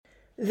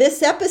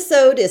This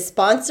episode is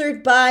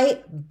sponsored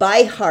by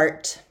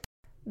ByHeart.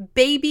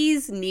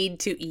 Babies need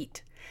to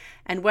eat.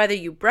 And whether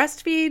you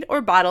breastfeed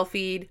or bottle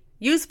feed,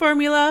 use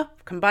formula,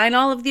 combine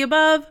all of the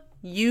above,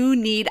 you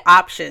need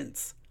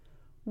options.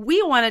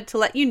 We wanted to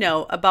let you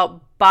know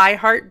about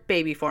ByHeart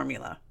baby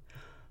formula.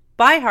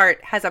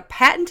 ByHeart has a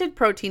patented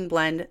protein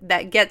blend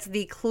that gets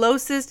the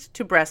closest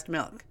to breast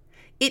milk.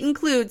 It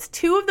includes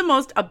two of the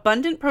most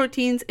abundant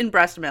proteins in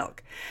breast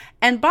milk.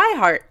 And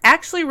ByHeart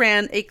actually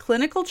ran a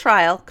clinical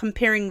trial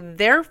comparing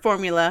their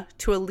formula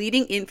to a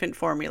leading infant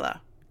formula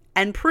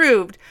and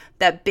proved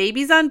that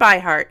babies on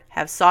ByHeart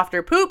have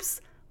softer poops,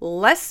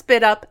 less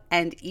spit up,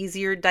 and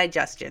easier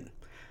digestion.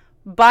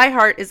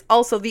 ByHeart is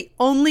also the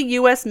only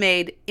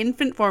US-made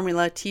infant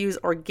formula to use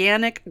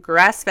organic,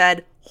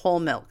 grass-fed, whole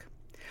milk.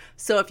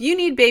 So if you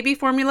need baby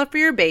formula for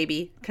your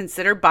baby,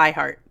 consider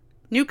ByHeart.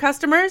 New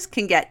customers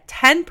can get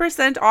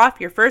 10%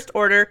 off your first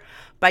order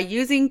by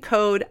using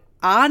code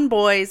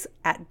ONBOYS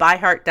at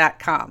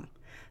byheart.com.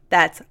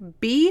 That's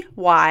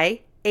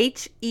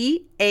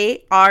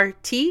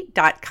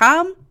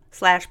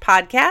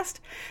BYHEART.com/podcast,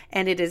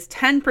 and it is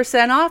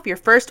 10% off your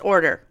first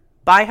order.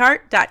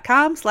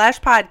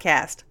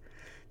 byheart.com/podcast.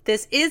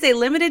 This is a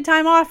limited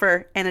time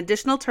offer, and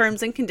additional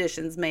terms and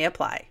conditions may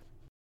apply.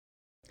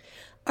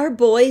 Our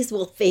boys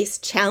will face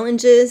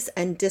challenges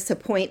and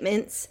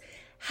disappointments.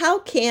 How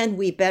can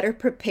we better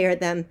prepare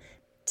them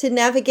to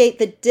navigate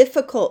the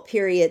difficult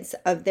periods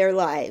of their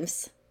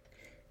lives?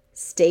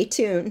 Stay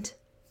tuned.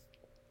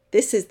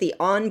 This is the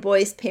On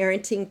Boys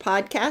Parenting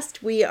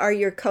Podcast. We are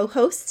your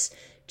co-hosts,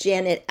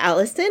 Janet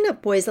Allison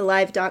of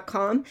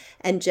boysalive.com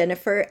and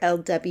Jennifer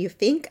L.W.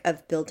 Fink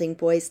of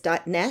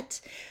buildingboys.net.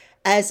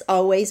 As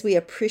always, we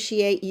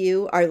appreciate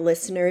you, our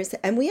listeners,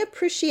 and we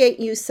appreciate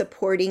you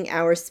supporting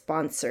our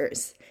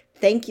sponsors.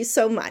 Thank you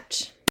so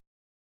much.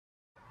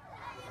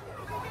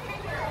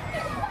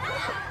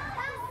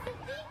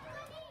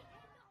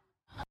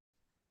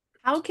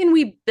 How can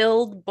we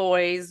build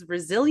boys'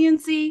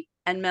 resiliency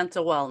and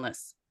mental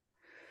wellness?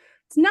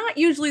 It's not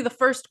usually the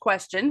first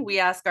question we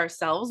ask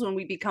ourselves when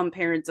we become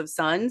parents of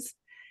sons.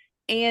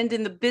 And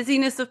in the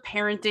busyness of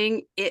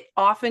parenting, it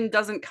often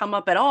doesn't come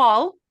up at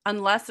all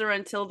unless or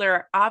until there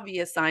are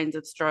obvious signs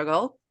of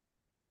struggle,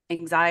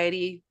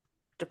 anxiety,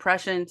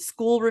 depression,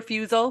 school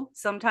refusal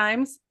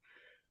sometimes.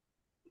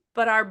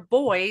 But our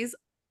boys,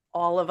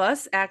 all of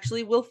us,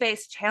 actually will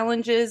face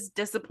challenges,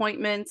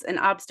 disappointments, and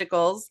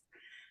obstacles.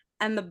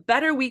 And the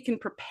better we can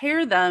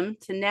prepare them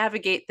to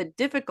navigate the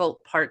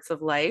difficult parts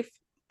of life,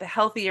 the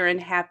healthier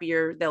and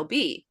happier they'll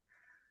be.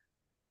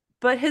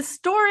 But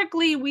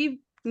historically, we've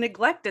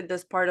neglected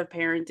this part of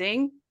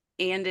parenting,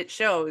 and it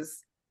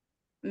shows.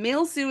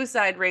 Male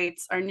suicide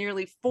rates are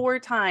nearly 4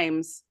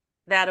 times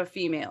that of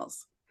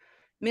females.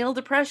 Male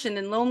depression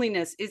and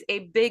loneliness is a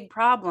big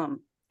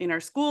problem in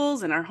our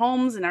schools, in our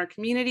homes, in our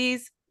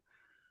communities.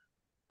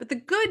 But the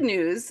good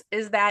news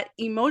is that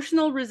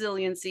emotional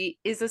resiliency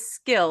is a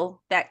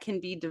skill that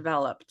can be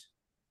developed.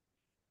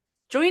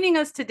 Joining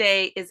us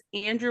today is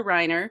Andrew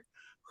Reiner,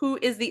 who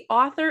is the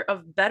author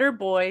of Better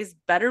Boys,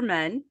 Better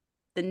Men,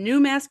 the new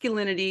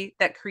masculinity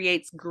that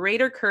creates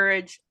greater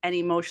courage and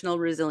emotional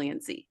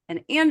resiliency.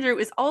 And Andrew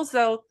is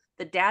also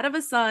the dad of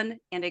a son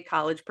and a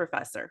college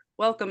professor.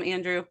 Welcome,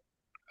 Andrew.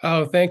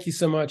 Oh, thank you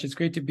so much. It's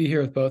great to be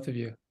here with both of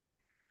you.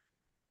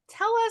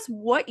 Tell us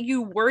what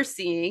you are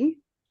seeing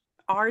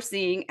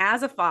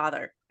as a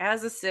father,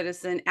 as a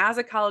citizen, as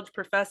a college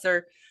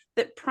professor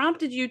that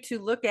prompted you to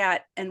look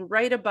at and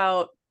write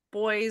about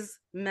boys,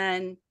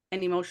 men,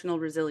 and emotional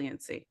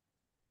resiliency.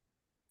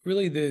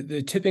 Really,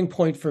 the tipping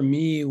point for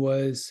me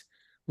was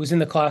in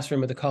the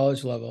classroom at the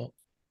college level.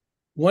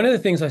 One of the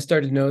things I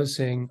started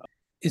noticing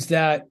is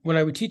that when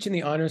I would teach in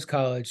the honors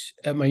college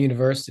at my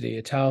university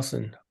at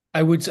Towson,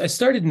 I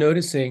started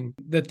noticing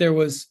that there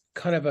was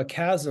kind of a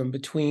chasm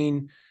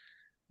between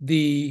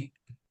the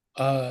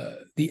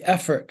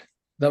effort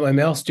that my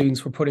male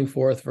students were putting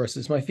forth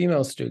versus my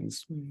female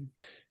students. Mm-hmm.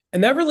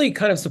 And that really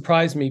kind of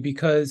surprised me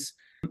because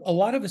a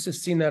lot of us have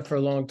seen that for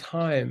a long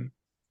time,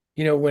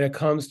 when it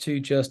comes to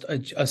just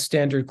a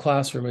standard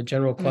classroom, a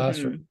general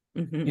classroom.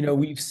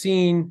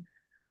 Mm-hmm.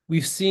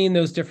 We've seen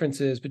those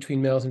differences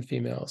between males and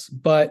females,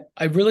 but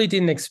I really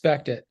didn't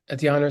expect it at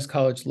the honors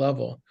college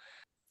level.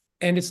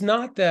 And it's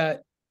not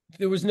that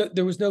there was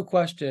no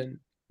question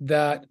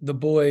that the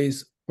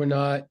boys were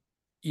not,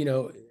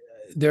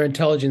 their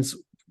intelligence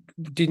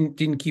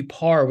didn't keep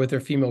par with their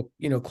female,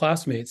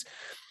 classmates.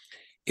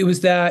 It was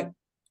that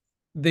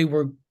they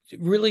were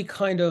really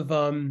kind of,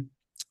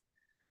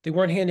 they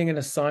weren't handing in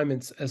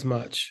assignments as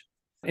much.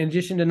 In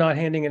addition to not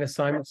handing in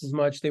assignments as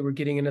much, they were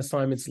getting in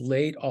assignments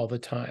late all the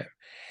time.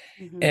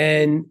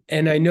 Mm-hmm.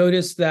 And I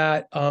noticed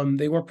that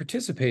they weren't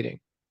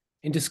participating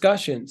in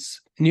discussions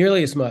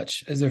nearly as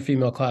much as their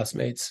female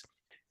classmates.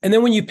 And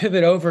then when you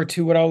pivot over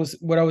to what I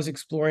was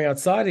exploring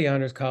outside of the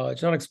honors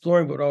college, not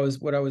exploring, but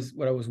what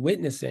I was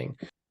witnessing,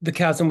 the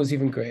chasm was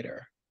even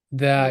greater.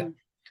 That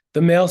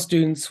the male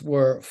students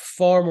were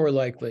far more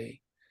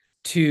likely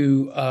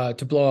to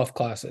blow off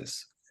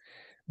classes.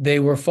 they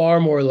were far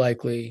more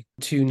likely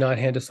to not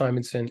hand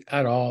assignments in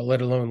at all,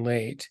 let alone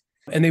late.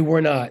 And they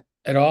were not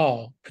at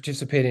all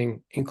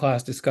participating in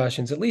class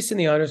discussions. At least in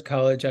the honors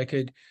college, I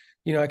could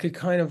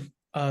kind of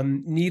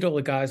needle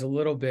the guys a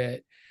little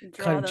bit,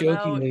 Draw them out.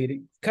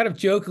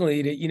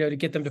 jokingly to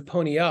get them to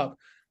pony up.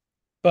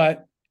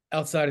 But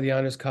outside of the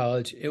honors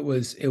college, it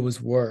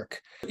was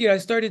work. I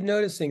started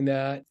noticing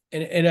that,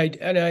 and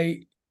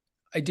I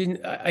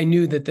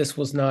knew that this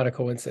was not a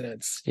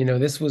coincidence.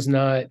 This was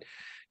not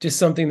just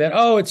something that,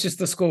 oh, it's just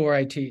the school where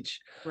I teach.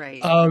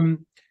 Right.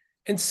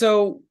 And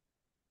so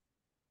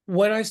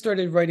when I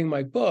started writing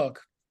my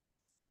book,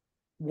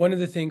 one of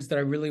the things that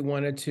I really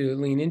wanted to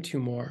lean into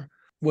more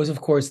was, of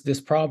course, this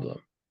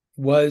problem,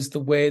 was the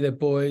way that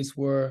boys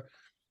were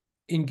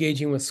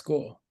engaging with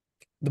school,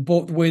 the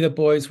way that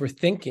boys were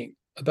thinking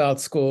about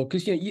school.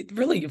 Because,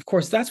 really, of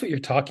course, that's what you're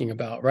talking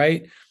about,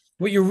 right?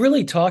 What you're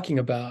really talking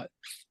about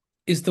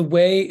is the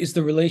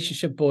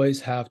relationship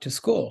boys have to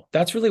school.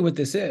 That's really what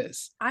this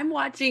is. I'm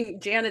watching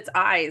Janet's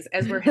eyes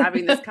as we're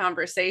having this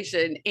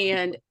conversation.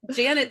 And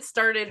Janet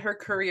started her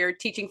career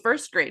teaching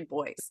first grade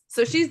boys.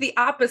 So she's the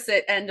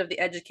opposite end of the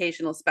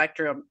educational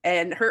spectrum.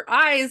 And her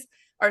eyes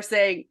are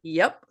saying,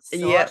 yep,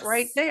 it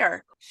right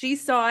there. She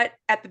saw it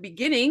at the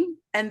beginning.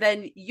 And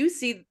then you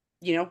see,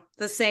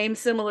 the same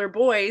similar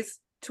boys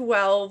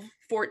 12,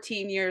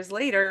 14 years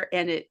later,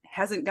 and it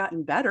hasn't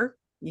gotten better.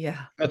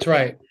 Yeah. That's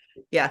right.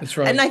 Yeah. That's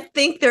right. And I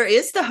think there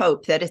is the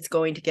hope that it's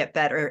going to get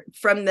better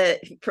from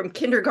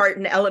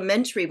kindergarten,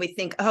 elementary. We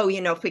think,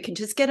 if we can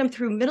just get them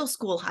through middle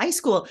school, high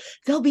school,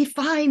 they'll be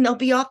fine. They'll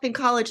be off in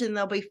college and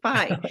they'll be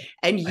fine.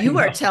 And you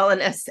are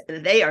telling us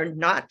they are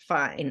not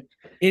fine.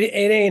 It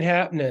ain't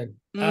happening.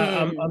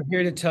 I'm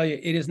here to tell you,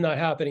 it is not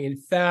happening. In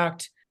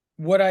fact,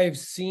 what I've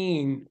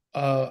seen,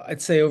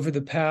 I'd say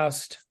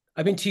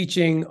I've been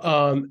teaching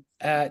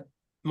at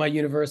my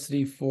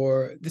university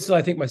this is,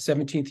 I think, my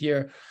 17th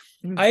year.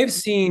 I have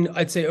seen,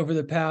 I'd say, over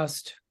the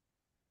past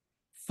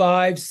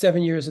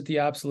 5-7 years at the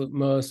absolute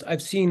most,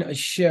 I've seen a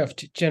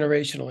shift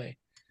generationally.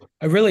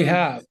 I really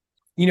have.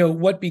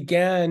 What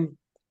began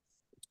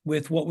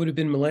with what would have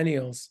been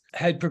millennials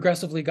had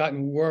progressively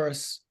gotten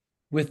worse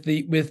with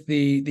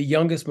the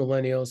youngest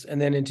millennials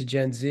and then into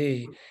Gen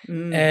Z.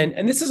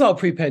 And this is all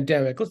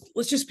pre-pandemic.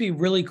 Let's just be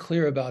really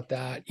clear about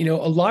that. A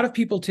lot of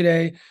people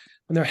today,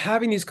 when they're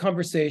having these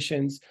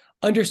conversations,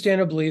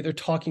 understandably, they're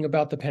talking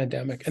about the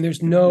pandemic, and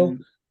there's no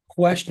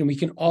question, we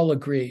can all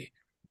agree,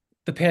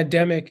 the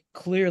pandemic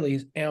clearly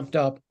has amped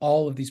up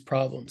all of these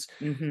problems.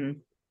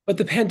 But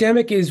the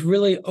pandemic is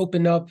really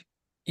opened up,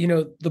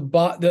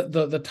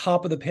 the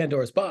top of the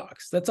Pandora's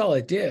box. That's all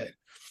it did.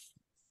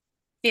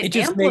 It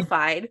just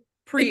amplified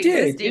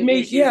pre-existing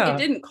issues. Yeah. It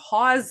didn't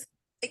cause.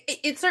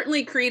 It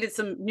certainly created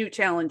some new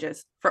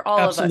challenges for all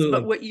of us.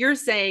 But what you're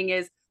saying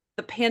is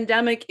the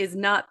pandemic is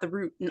not the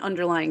root and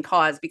underlying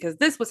cause, because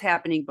this was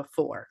happening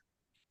before.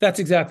 That's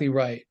exactly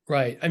right.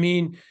 Right. I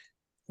mean,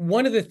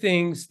 one of the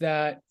things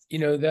that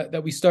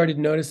we started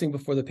noticing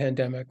before the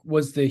pandemic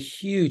was the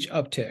huge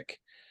uptick,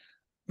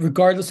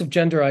 regardless of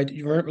gender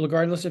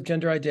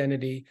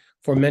identity,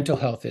 for mental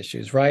health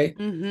issues, right?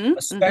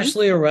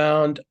 Especially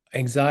around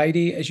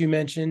anxiety, as you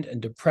mentioned,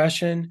 and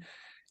depression,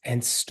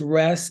 and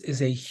stress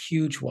is a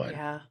huge one.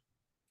 Yeah.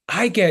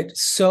 I get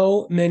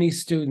so many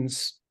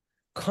students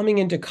coming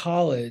into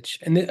college,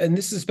 and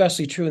this is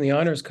especially true in the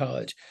honors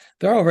college.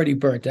 They're already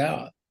burnt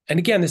out. And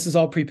again, this is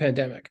all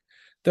pre-pandemic.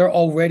 They're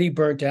already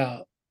burnt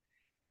out.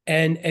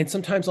 And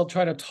sometimes I'll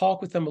try to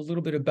talk with them a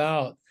little bit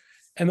about,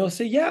 and they'll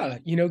say, yeah,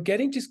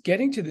 getting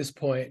to this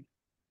point,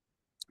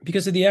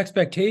 because of the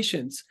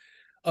expectations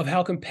of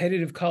how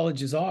competitive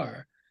colleges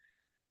are,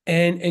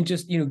 and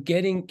just,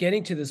 getting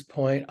to this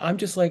point, I'm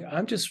just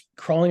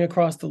crawling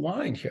across the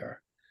line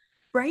here.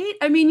 Right?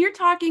 I mean, you're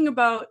talking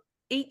about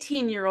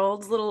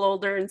 18-year-olds, a little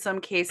older in some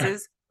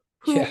cases,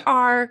 who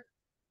are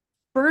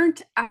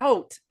burnt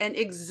out and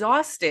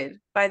exhausted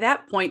by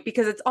that point,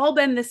 because it's all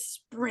been this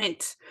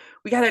sprint.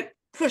 We got to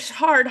push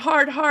hard.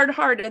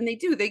 And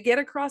they get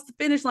across the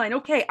finish line.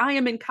 Okay, I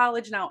am in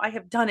college now. I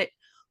have done it.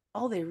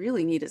 All they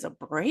really need is a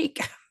break.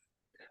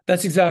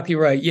 That's exactly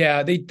right.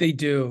 Yeah, they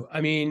do.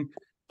 I mean,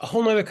 a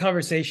whole nother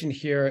conversation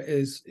here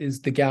is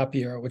the gap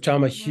year, which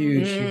I'm a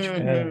huge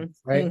fan of,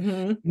 right?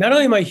 Not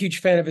only am I a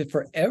huge fan of it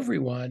for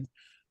everyone,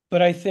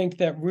 but I think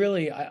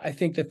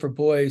that for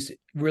boys,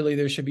 really,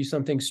 there should be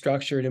something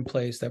structured in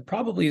place that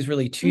probably is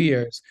really 2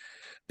 years,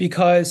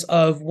 because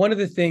of one of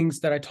the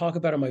things that I talk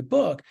about in my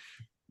book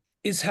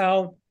is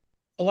how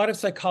a lot of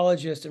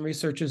psychologists and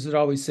researchers had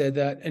always said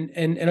that,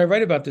 and I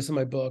write about this in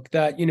my book,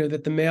 that,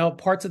 that the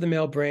parts of the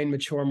male brain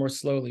mature more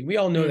slowly. We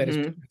all know that as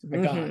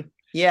God.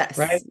 Yes.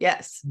 Right.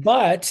 Yes.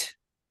 But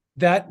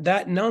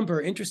that number,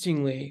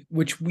 interestingly,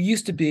 which we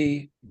used to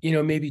be,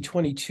 maybe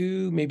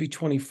 22, maybe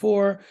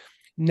 24,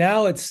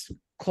 now it's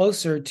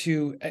closer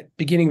to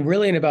beginning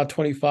really in about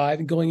 25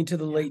 and going into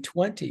the late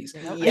 20s.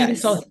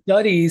 Yes.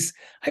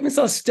 I even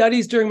saw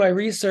studies during my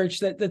research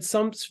that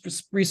some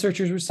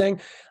researchers were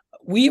saying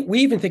we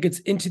even think it's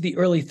into the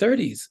early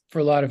 30s for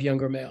a lot of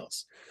younger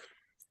males.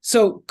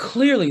 So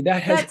clearly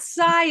that has That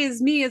sigh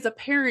is me as a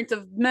parent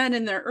of men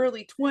in their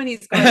early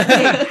 20s going,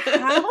 "Hey,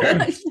 how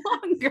much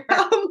longer?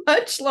 How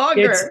much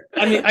longer?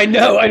 I mean, I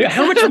know.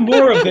 How much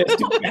more of this?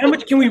 How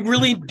much can we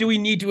really do we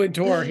need to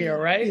endure here,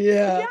 right?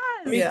 Yeah. Yes.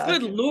 I mean,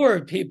 good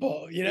Lord,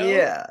 people,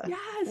 Yeah. Yes.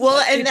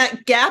 Well, and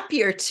that gap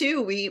year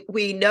too,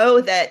 we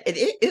know that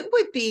it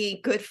would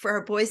be good for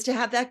our boys to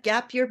have that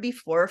gap year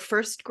before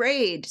first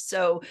grade.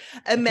 So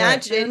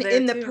imagine There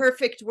in the too.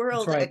 perfect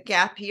world, a right.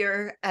 gap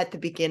year at the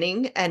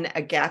beginning and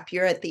a gap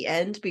year at the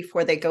end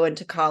before they go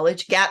into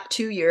college. Gap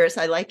 2 years.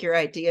 I like your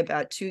idea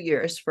about 2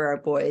 years for our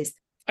boys.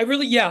 I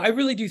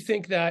really do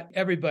think that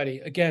everybody,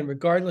 again,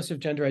 regardless of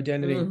gender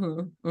identity,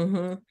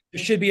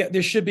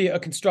 there should be a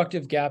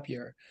constructive gap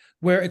year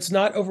where it's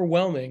not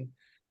overwhelming,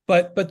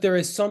 but there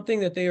is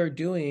something that they are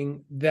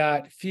doing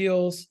that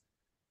feels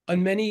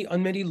on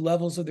many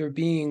levels of their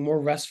being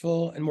more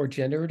restful and more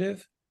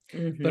generative,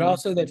 but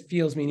also that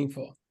feels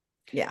meaningful.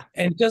 Yeah.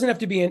 And it doesn't have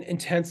to be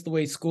intense the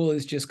way school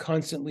is just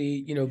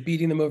constantly,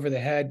 beating them over the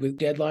head with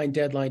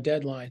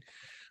deadline.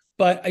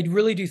 But I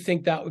really do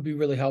think that would be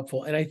really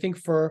helpful. And I think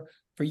for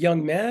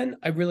young men,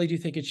 I really do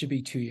think it should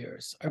be 2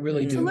 years. I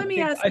really do. So let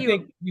me ask I you,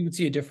 think you would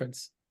see a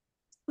difference.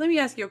 let me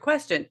ask you a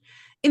question.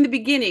 In the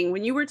beginning,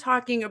 when you were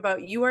talking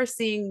about you are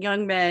seeing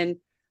young men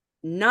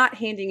not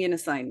handing in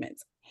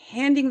assignments,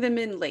 handing them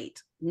in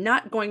late,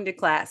 not going to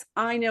class.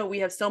 I know we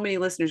have so many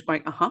listeners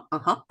going,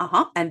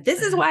 and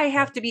this is why I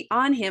have to be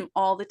on him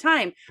all the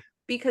time,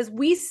 because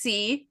we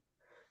see,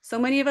 so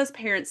many of us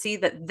parents see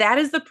that that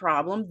is the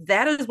problem.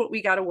 That is what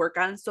we got to work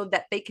on so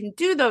that they can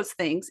do those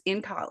things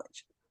in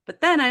college. But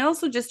then I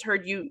also just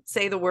heard you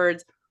say the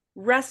words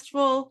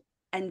restful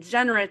and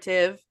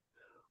generative,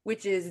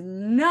 which is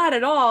not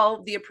at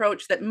all the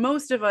approach that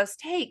most of us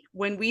take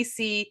when we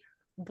see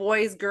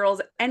boys,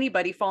 girls,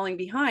 anybody falling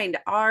behind.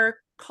 Our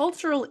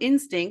cultural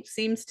instinct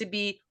seems to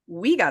be,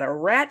 we got to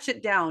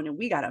ratchet down and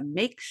we got to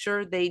make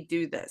sure they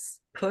do this.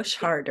 Push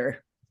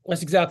harder.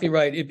 That's exactly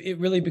right. It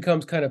really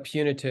becomes kind of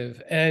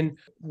punitive. And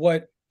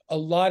what a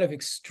lot of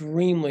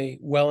extremely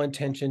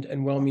well-intentioned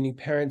and well-meaning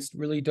parents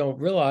really don't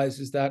realize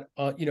is that,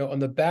 on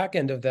the back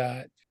end of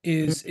that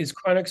is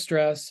chronic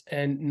stress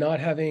and not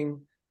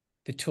having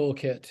the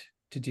toolkit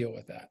to deal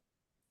with that.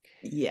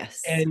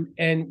 Yes.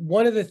 And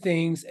one of the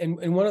things,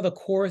 and one of the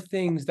core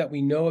things that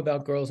we know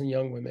about girls and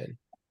young women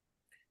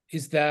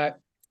is that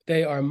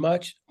they are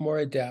much more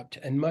adept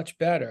and much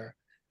better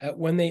at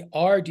when they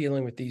are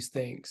dealing with these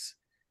things,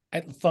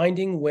 at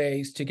finding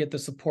ways to get the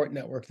support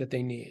network that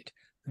they need.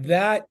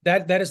 That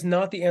is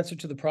not the answer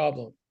to the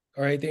problem.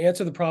 All right. The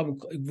answer to the problem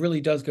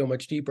really does go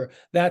much deeper.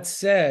 That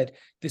said,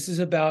 this is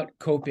about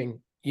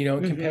coping,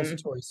 and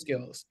compensatory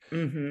skills.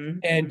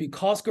 And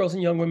because girls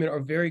and young women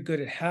are very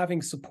good at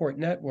having support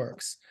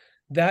networks,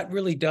 that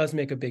really does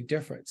make a big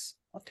difference.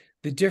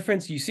 The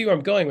difference, you see where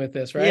I'm going with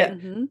this, right? Yeah.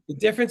 The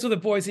difference with the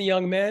boys and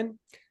young men,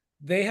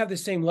 they have the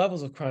same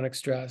levels of chronic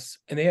stress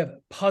and they have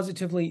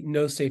positively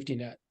no safety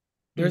net.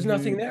 There's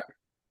nothing there.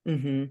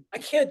 I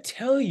can't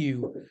tell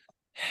you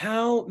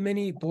how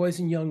many boys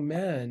and young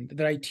men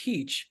that I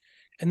teach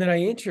and that I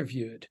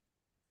interviewed,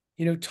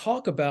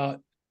 talk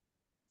about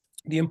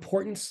the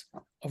importance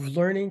of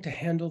learning to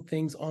handle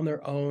things on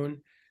their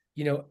own,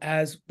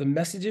 as the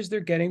messages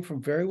they're getting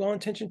from very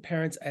well-intentioned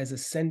parents as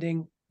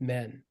ascending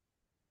men.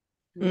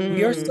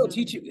 We are still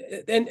teaching.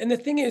 And the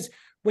thing is,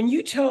 when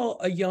you tell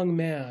a young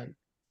man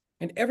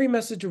and every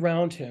message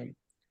around him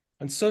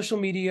on social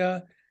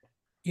media,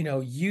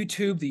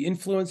 YouTube, the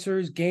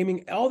influencers,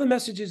 gaming, all the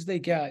messages they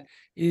get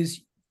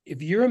is,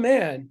 if you're a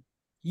man,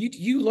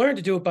 you learn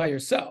to do it by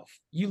yourself.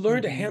 You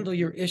learn to handle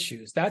your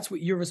issues. That's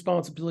what your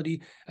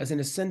responsibility as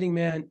an ascending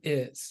man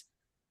is.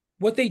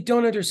 What they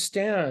don't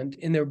understand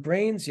in their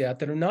brains yet,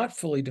 that are not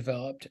fully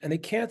developed and they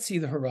can't see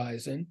the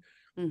horizon,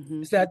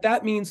 is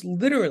that means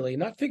literally,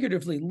 not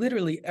figuratively,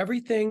 literally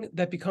everything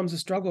that becomes a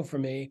struggle for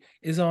me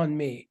is on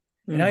me.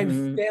 And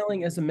I'm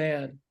failing as a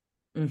man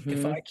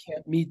if I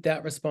can't meet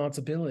that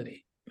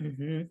responsibility.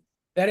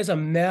 That is a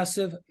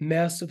massive,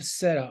 massive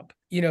setup,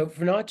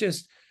 for not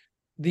just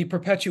the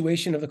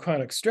perpetuation of the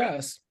chronic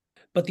stress,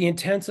 but the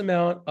intense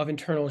amount of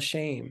internal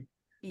shame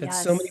that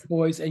so many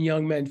boys and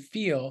young men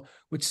feel,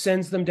 which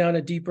sends them down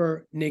a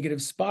deeper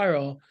negative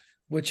spiral,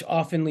 which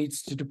often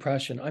leads to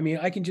depression. I mean,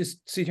 I can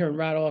just sit here and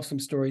rattle off some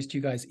stories to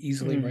you guys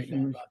easily right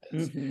now about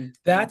this.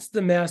 That's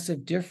the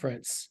massive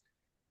difference.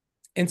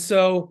 And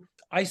so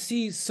I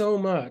see so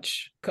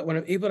much when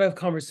I'm able to have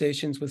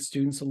conversations with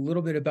students a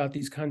little bit about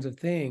these kinds of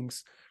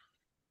things,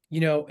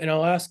 and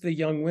I'll ask the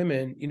young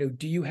women,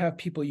 do you have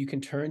people you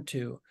can turn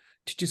to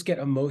just get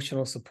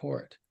emotional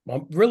support?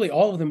 Well, really,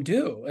 all of them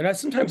do. And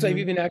sometimes I've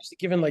even actually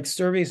given like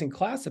surveys in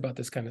class about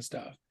this kind of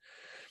stuff.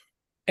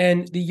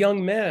 And the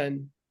young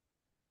men,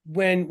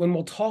 when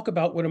we'll talk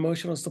about what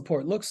emotional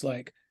support looks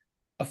like,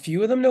 a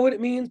few of them know what it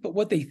means, but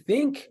what they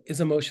think is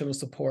emotional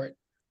support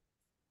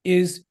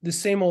is the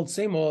same old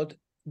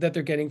that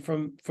they're getting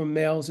from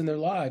males in their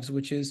lives,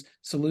 which is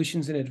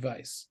solutions and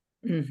advice.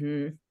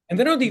 And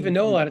they don't even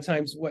know a lot of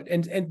times what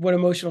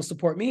emotional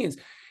support means.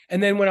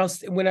 And then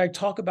when I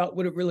talk about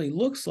what it really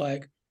looks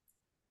like,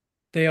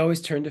 they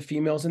always turn to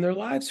females in their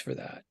lives for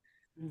that.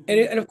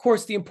 Mhm. And of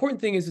course, the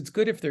important thing is it's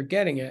good if they're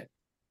getting it.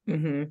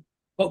 Mm-hmm.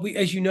 But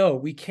as you know,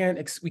 we can't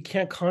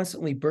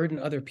constantly burden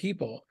other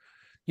people,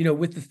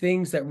 with the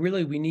things that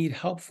really we need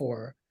help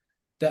for,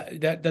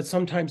 that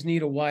sometimes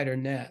need a wider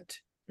net.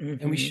 And we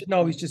Mm-hmm. shouldn't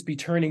always just be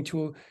turning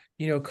to,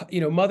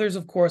 mothers,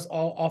 of course,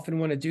 all often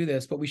want to do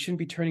this, but we shouldn't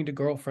be turning to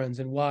girlfriends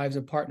and wives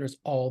and partners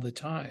all the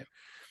time.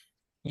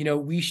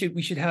 We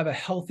should have a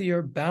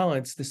healthier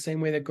balance, the same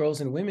way that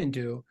girls and women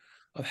do,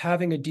 of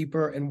having a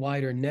deeper and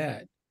wider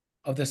net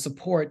of the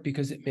support,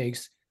 because it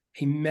makes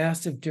a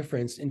massive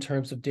difference in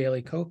terms of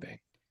daily coping.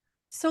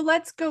 So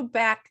let's go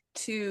back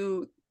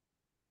to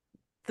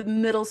the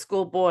middle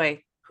school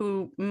boy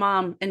who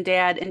mom and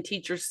dad and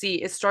teachers see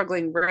is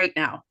struggling right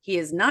now. He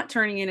is not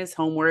turning in his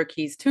homework.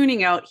 He's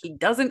tuning out. He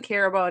doesn't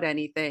care about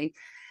anything.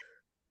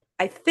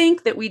 I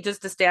think that we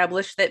just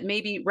established that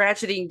maybe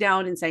ratcheting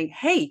down and saying,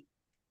 hey,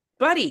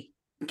 buddy,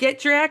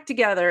 get your act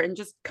together, and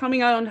just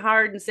coming out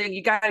hard and saying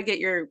you got to get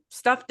your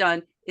stuff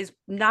done is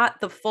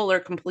not the full or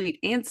complete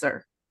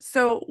answer.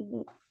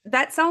 So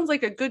that sounds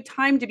like a good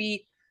time to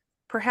be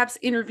perhaps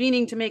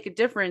intervening to make a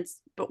difference,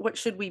 but what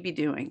should we be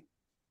doing?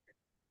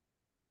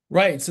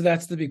 Right. So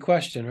that's the big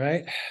question,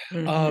 right?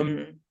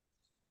 Mm-hmm.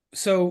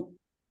 So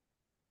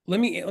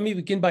let me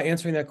begin by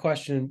answering that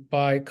question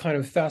by kind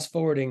of fast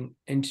forwarding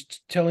and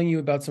telling you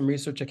about some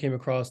research I came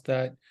across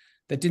that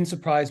didn't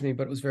surprise me,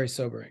 but it was very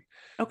sobering.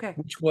 Okay.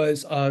 Which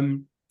was I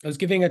was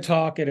giving a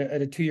talk at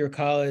a 2-year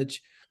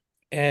college,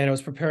 and I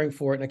was preparing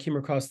for it, and I came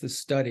across this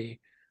study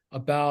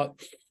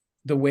about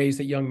the ways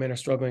that young men are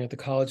struggling at the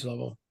college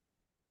level.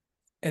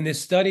 And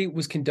this study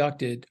was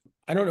conducted,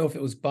 I don't know if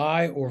it was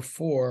by or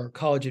for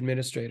college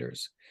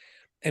administrators.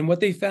 And what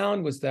they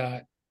found was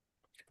that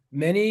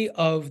many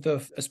of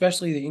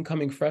especially the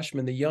incoming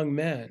freshmen, the young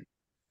men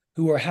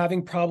who are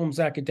having problems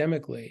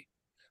academically,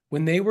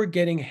 when they were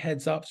getting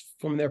heads up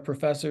from their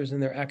professors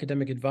and their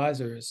academic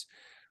advisors,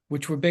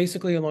 which were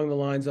basically along the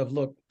lines of,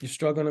 look, you're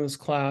struggling in this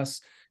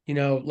class,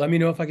 let me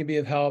know if I can be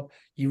of help.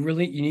 You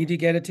need to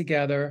get it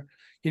together,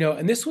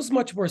 and this was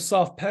much more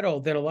soft pedal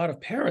than a lot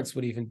of parents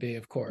would even be,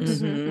 of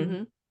course.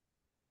 Mm-hmm.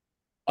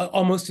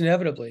 Almost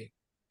inevitably,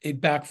 it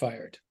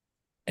backfired.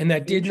 And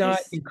that did not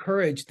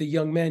encourage the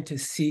young men to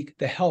seek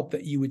the help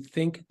that you would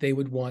think they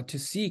would want to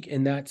seek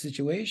in that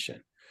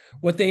situation.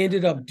 What they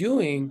ended up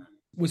doing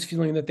was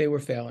feeling that they were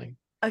failing.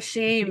 A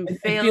shame, and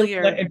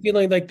failure.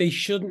 feeling like they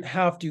shouldn't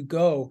have to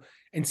go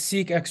and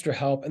seek extra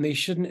help, and they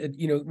shouldn't,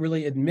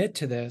 really admit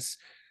to this,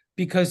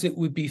 because it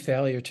would be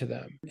failure to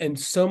them. And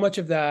so much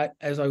of that,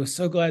 as I was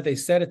so glad they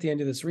said at the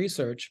end of this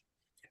research,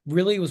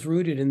 really was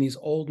rooted in these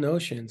old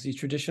notions, these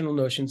traditional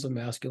notions of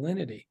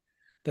masculinity,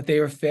 that they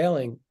are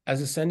failing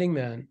as ascending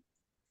men.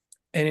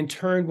 And in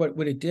turn,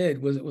 what it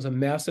did was it was a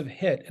massive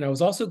hit. And I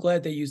was also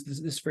glad they used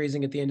this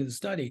phrasing at the end of the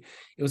study.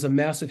 It was a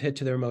massive hit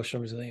to their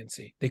emotional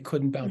resiliency. They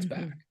couldn't bounce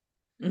back.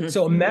 Mm-hmm.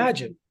 So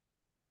imagine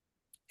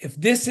if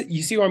this,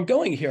 you see where I'm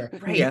going here.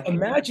 Right. Yeah.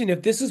 Imagine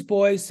if this is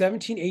boys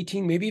 17,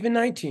 18, maybe even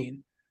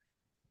 19.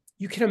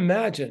 You can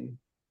imagine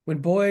when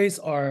boys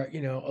are,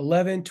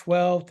 11,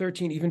 12,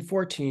 13, even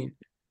 14.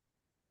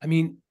 I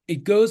mean,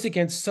 it goes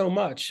against so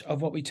much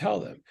of what we tell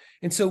them.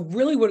 And so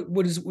really what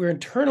we're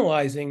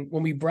internalizing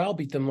when we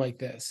browbeat them like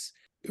this,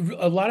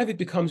 a lot of it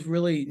becomes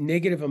really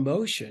negative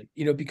emotion,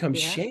 becomes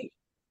shame.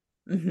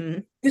 Mm-hmm.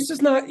 This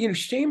is not,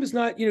 shame is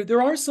not,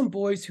 there are some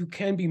boys who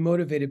can be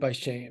motivated by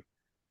shame.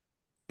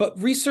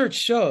 But research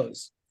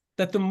shows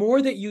that the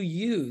more that you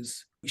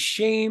use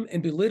shame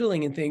and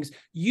belittling and things,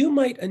 you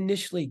might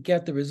initially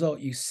get the result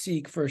you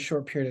seek for a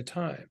short period of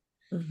time.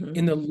 Mm-hmm.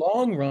 In the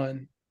long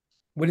run,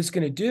 what it's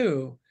going to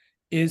do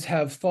is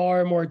have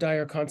far more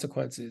dire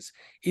consequences.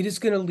 It is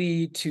going to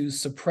lead to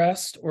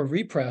suppressed, or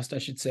repressed, I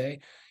should say,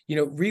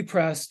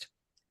 repressed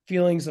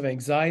feelings of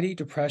anxiety,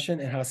 depression,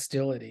 and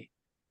hostility.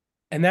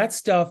 And that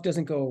stuff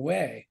doesn't go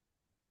away.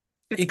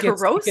 It's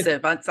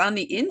corrosive. It's on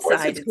the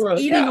inside.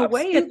 It's eating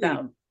away at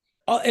them.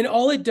 And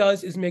all it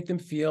does is make them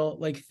feel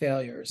like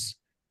failures.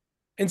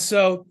 And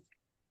so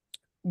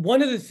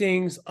one of the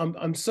things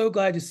I'm so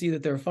glad to see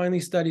that there are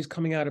finally studies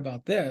coming out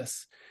about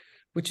this,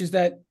 which is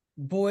that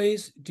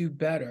boys do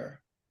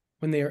better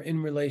when they are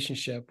in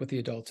relationship with the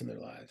adults in their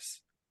lives.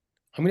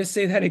 I'm going to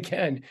say that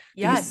again.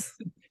 Yes.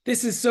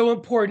 This is so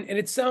important, and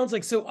it sounds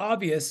like so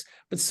obvious,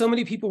 but so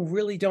many people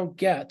really don't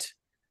get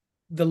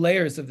the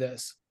layers of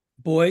this.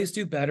 Boys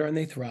do better and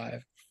they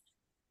thrive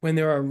when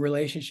there are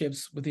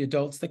relationships with the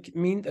adults that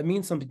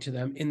mean something to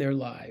them in their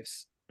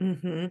lives.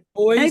 Mm-hmm.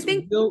 Boys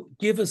will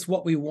give us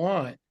what we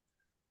want,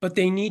 but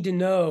they need to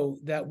know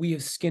that we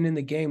have skin in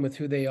the game with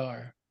who they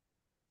are.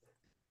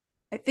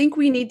 I think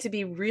we need to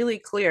be really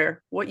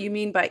clear what you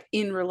mean by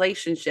in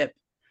relationship,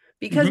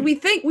 because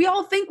we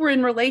all think we're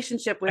in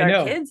relationship with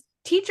our kids.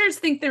 Teachers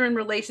think they're in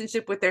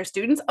relationship with their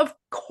students. Of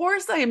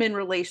course, I am in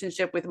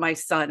relationship with my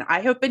son.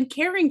 I have been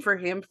caring for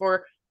him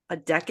for a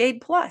decade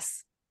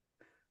plus.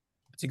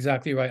 That's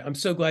exactly right. I'm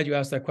so glad you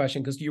asked that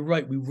question, because you're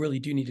right. We really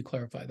do need to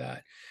clarify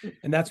that.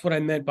 And that's what I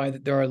meant by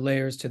that there are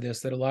layers to this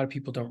that a lot of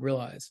people don't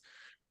realize.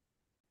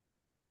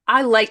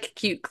 I like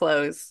cute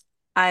clothes.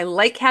 I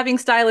like having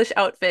stylish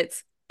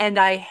outfits, and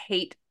I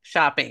hate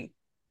shopping.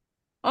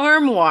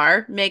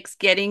 Armoire makes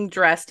getting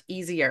dressed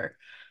easier.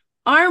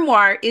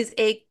 Armoire is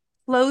a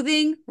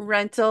clothing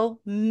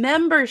rental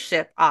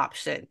membership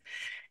option.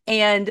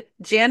 And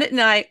Janet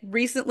and I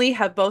recently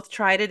have both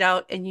tried it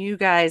out, and you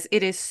guys,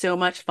 it is so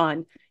much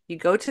fun. You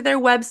go to their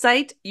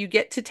website, you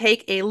get to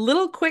take a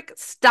little quick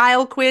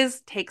style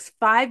quiz, takes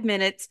 5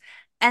 minutes,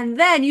 and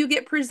then you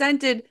get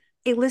presented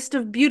a list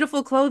of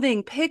beautiful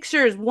clothing,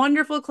 pictures,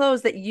 wonderful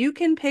clothes that you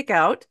can pick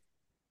out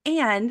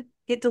and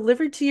get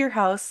delivered to your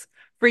house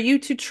for you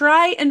to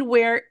try and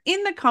wear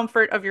in the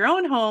comfort of your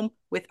own home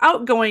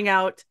without going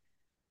out,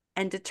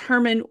 and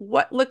determine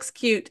what looks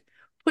cute,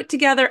 put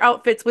together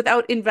outfits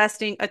without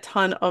investing a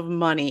ton of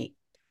money.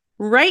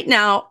 Right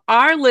now,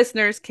 our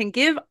listeners can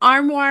give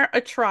Armoire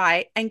a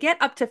try and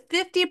get up to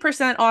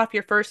 50% off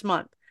your first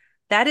month.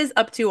 That is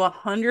up to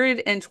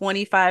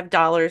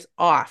 $125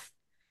 off.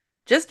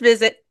 Just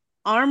visit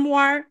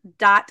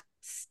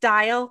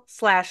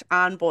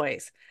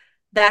armoire.style/onboys.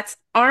 That's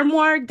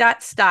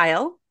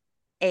armoire.style,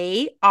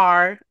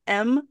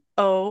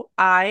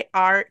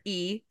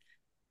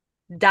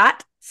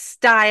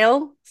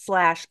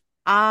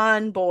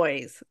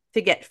 ARMOIRE.style/onboys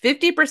to get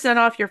 50%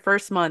 off your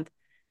first month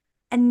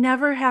and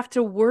never have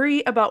to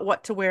worry about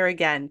what to wear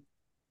again.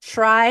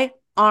 Try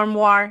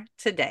Armoire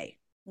today.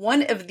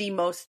 One of the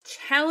most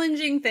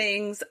challenging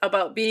things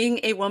about being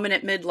a woman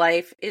at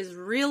midlife is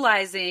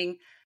realizing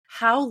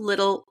how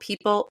little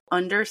people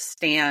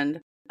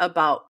understand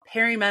about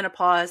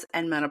perimenopause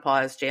and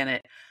menopause,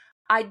 Janet.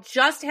 I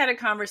just had a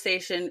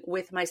conversation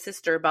with my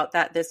sister about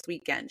that this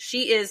weekend.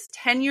 She is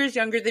 10 years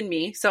younger than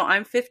me, so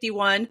I'm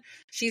 51,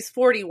 she's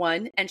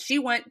 41, and she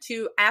went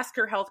to ask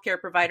her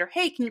healthcare provider,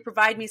 hey, can you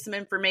provide me some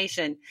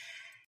information?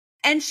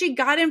 And she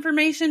got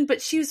information,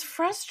 but she was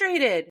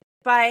frustrated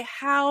by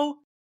how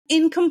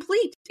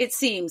incomplete it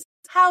seems,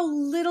 how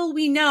little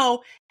we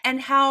know, and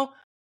how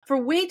for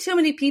way too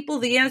many people,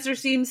 the answer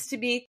seems to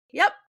be,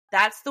 yep,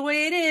 that's the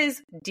way it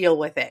is, deal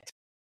with it.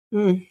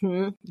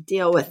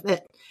 Deal with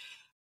it.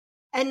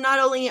 And not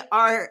only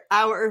are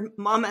our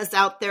mamas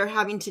out there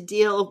having to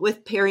deal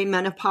with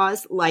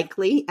perimenopause,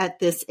 likely at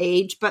this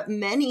age, but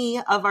many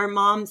of our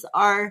moms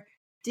are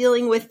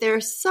dealing with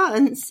their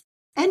sons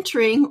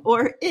entering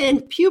or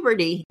in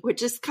puberty,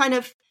 which is kind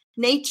of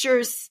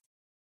nature's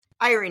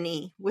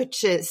irony,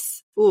 which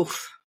is,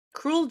 oof.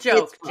 Cruel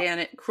joke,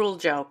 Janet, cruel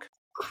joke.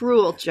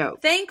 Cruel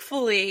joke.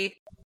 Thankfully,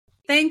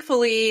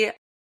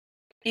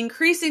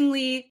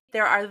 increasingly,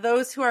 there are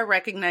those who are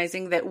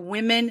recognizing that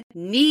women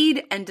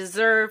need and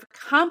deserve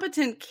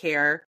competent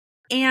care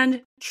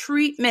and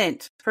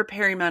treatment for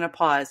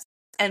perimenopause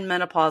and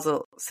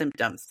menopausal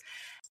symptoms.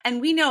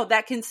 And we know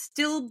that can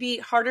still be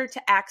harder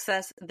to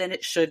access than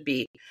it should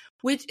be,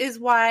 which is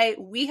why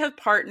we have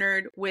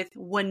partnered with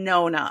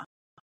Winona.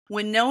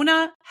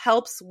 Winona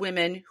helps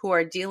women who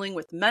are dealing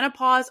with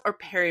menopause or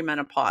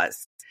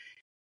perimenopause.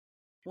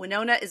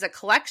 Winona is a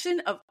collection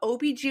of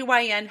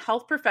OBGYN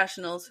health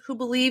professionals who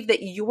believe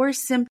that your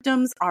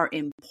symptoms are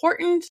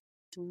important,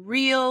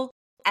 real,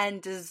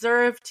 and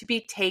deserve to be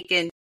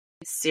taken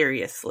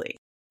seriously.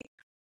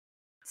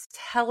 It's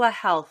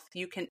telehealth.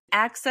 You can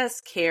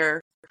access care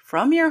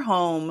from your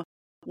home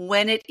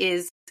when it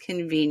is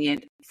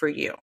convenient for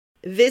you.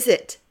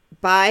 Visit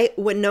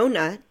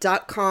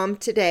buywinona.com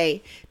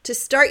today to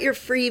start your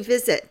free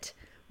visit.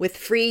 With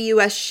free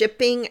U.S.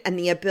 shipping and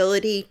the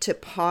ability to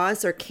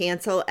pause or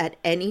cancel at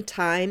any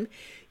time,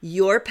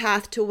 your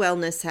path to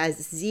wellness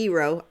has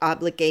zero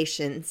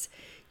obligations.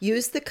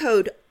 Use the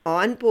code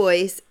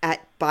ONBOYS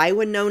at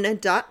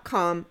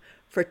buywinona.com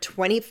for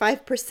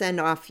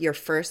 25% off your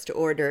first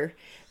order.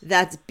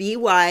 That's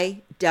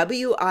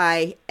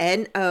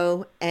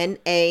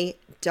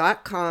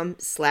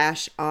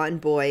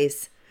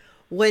BYWINONA.com/onboys.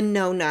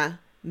 Winona,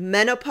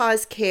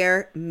 menopause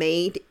care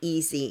made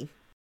easy.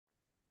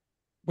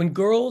 When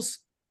girls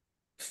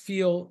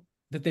feel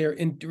that they are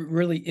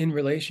really in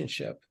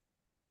relationship,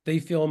 they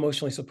feel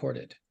emotionally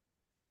supported.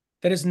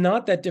 That is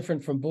not that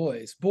different from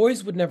boys.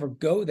 Boys would never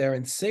go there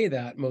and say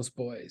that, most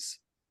boys.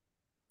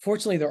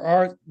 Fortunately, there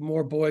are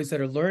more boys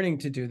that are learning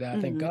to do that,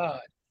 thank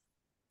God.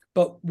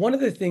 But one of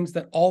the things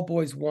that all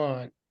boys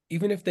want,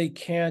 even if they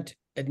can't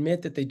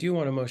admit that they do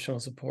want emotional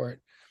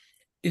support,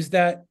 is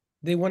that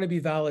they want to be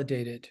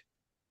validated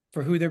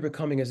for who they're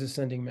becoming as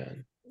ascending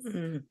men.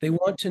 They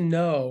want to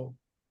know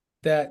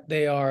that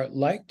they are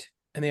liked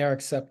and they are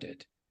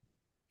accepted.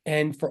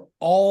 And for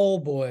all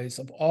boys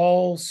of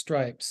all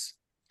stripes,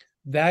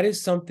 that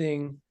is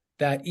something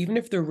that even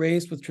if they're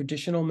raised with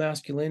traditional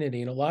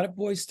masculinity, and a lot of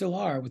boys still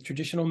are with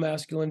traditional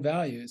masculine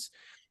values,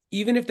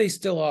 even if they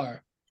still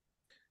are,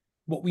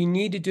 what we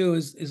need to do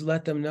is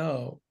let them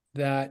know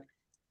that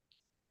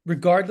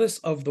regardless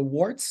of the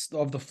warts,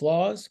 of the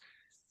flaws,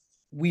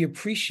 we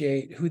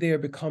appreciate who they are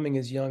becoming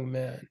as young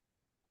men.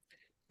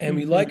 And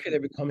we like who they're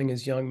becoming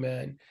as young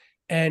men.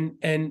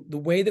 And the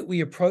way that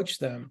we approach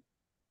them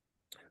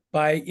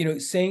by,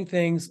 saying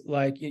things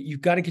like,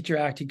 you've got to get your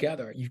act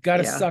together. You've got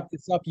to suck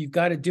this up. You've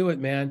got to do it,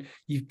 man.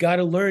 You've got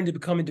to learn to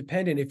become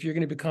independent if you're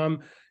going to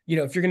become,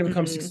 if you're going to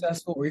become Mhm.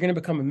 successful or you're going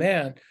to become a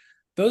man.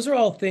 Those are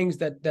all things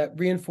that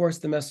reinforce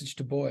the message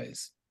to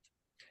boys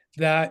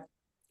that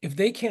if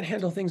they can't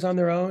handle things on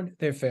their own,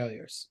 they're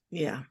failures.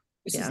 Yeah.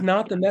 This is Yeah.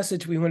 not the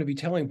message we want to be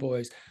telling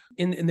boys.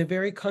 In the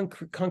very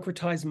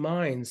concretized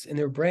minds, in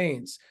their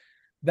brains,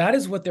 that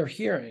is what they're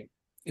hearing.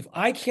 If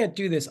I can't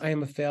do this, I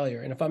am a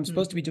failure. And if I'm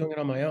supposed to be doing it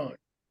on my own.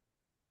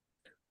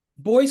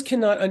 Boys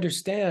cannot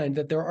understand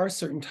that there are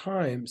certain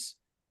times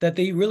that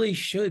they really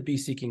should be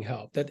seeking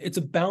help, that it's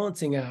a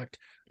balancing act,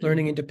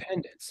 learning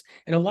independence.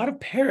 And a lot of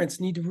parents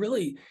need to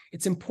really,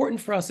 it's important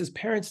for us as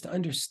parents to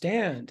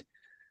understand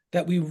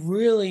that we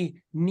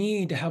really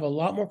need to have a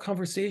lot more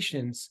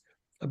conversations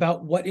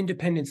about what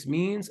independence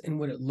means and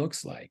what it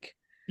looks like.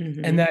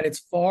 Mhm. And that it's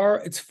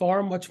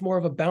far much more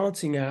of a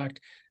balancing act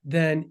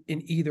than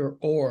an either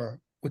or,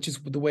 which is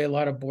the way a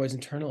lot of boys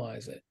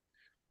internalize it.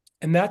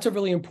 And that's a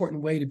really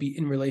important way to be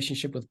in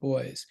relationship with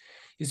boys,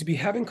 is to be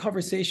having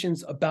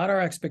conversations about our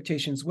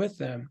expectations with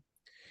them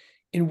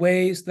in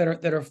ways that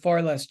are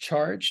far less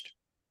charged,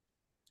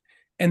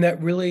 and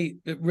that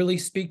really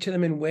speak to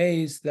them in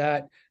ways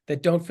that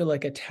don't feel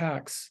like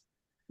attacks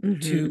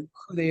Mhm. to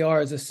who they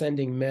are as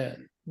ascending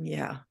men.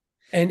 Yeah.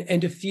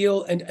 And to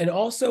feel, and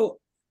also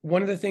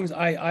one of the things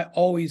I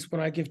always,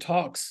 when I give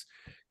talks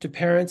to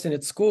parents and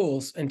at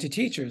schools and to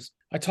teachers,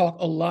 I talk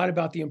a lot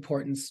about the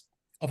importance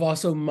of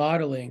also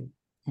modeling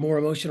more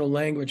emotional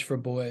language for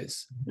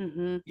boys,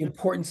 the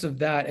importance of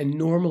that and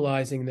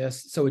normalizing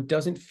this so it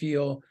doesn't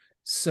feel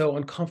so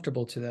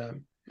uncomfortable to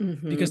them.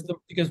 Because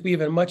we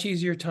have a much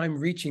easier time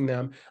reaching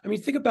them. I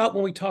mean, think about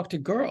when we talk to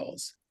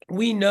girls,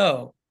 we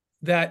know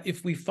that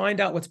if we find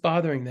out what's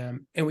bothering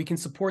them and we can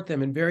support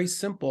them in very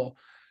simple,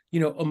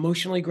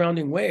 emotionally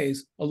grounding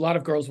ways, a lot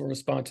of girls will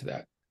respond to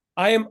that.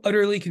 I am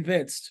utterly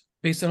convinced,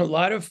 based on a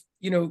lot of,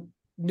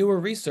 newer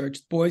research,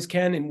 boys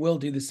can and will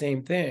do the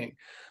same thing,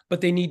 but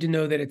they need to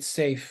know that it's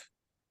safe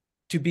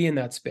to be in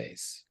that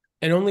space.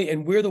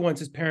 And we're the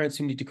ones as parents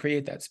who need to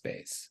create that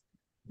space.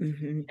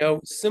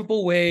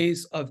 Simple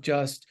ways of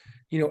just,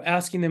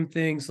 asking them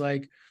things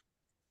like,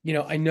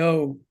 I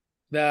know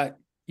that,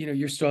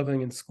 you're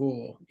struggling in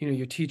school.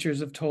 Your teachers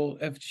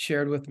have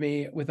shared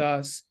with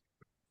us.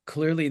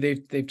 Clearly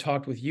they've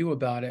talked with you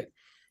about it.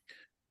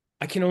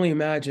 I can only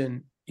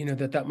imagine,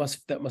 that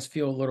must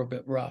feel a little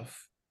bit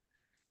rough.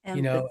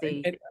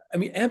 Empathy. And I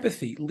mean,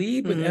 empathy,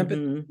 lead with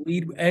empathy,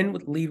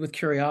 lead with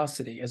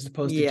curiosity as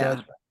opposed to Yeah.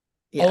 judgment.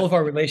 Yeah. All of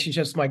our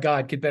relationships, my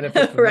God, could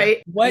benefit from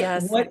Right. that.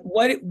 Yes.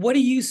 What do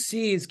you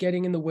see is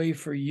getting in the way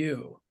for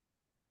you?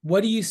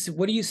 What do you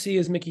see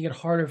as making it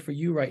harder for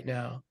you right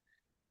now?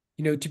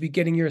 To be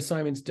getting your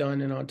assignments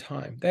done and on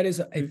time. That is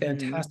a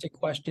fantastic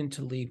question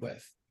to lead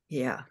with.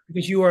 Yeah.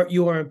 Because you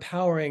are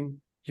empowering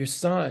your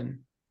son.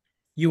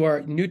 You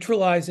are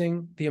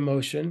neutralizing the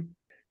emotion.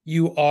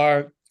 You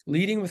are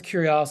leading with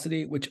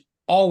curiosity, which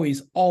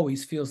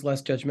always feels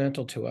less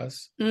judgmental to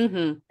us.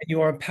 And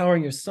you are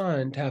empowering your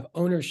son to have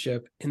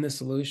ownership in the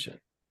solution.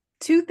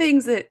 Two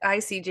things that I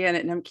see,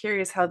 Janet, and I'm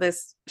curious how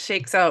this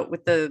shakes out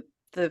with the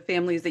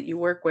families that you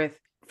work with.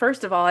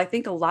 First of all, I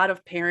think a lot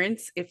of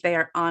parents, if they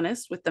are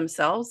honest with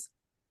themselves,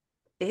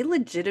 they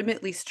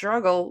legitimately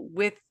struggle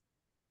with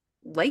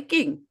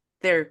liking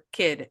their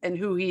kid and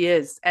who he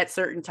is at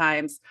certain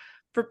times.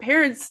 For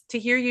parents to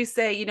hear you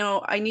say,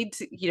 I need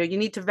to, you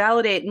need to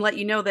validate and let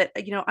you know that,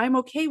 I'm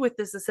okay with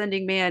this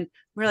ascending man.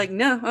 We're like,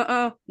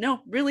 no,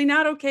 really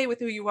not okay with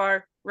who you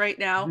are right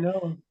now.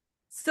 No.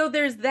 So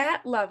there's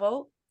that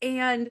level.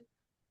 And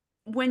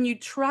when you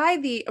try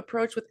the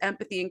approach with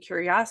empathy and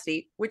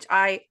curiosity, which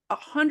I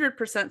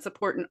 100%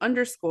 support and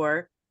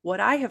underscore, what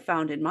I have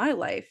found in my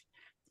life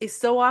is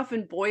so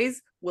often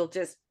boys will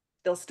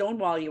they'll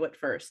stonewall you at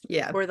first.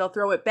 Yeah. Or they'll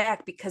throw it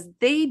back because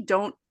they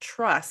don't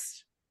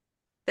trust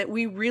that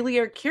we really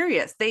are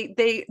curious.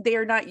 They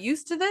are not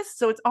used to this.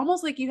 So it's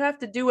almost like you have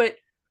to do it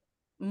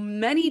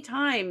many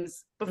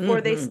times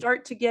before they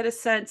start to get a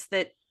sense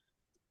that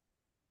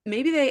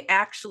maybe they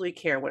actually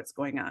care what's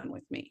going on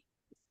with me.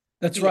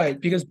 That's right.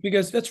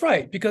 Because that's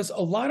right. Because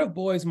a lot of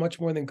boys, much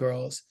more than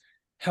girls,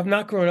 have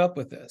not grown up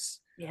with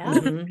this. Yeah.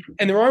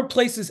 And there are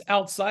places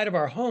outside of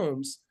our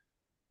homes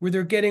where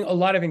they're getting a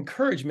lot of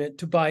encouragement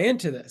to buy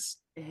into this.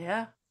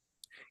 Yeah.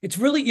 It's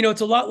really,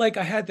 it's a lot like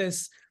I had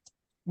this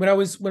when I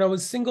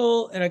was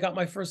single and I got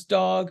my first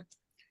dog.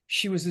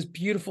 She was this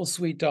beautiful,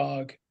 sweet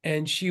dog,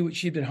 and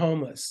she'd been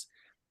homeless.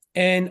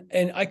 And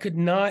I could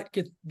not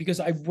get, because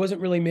I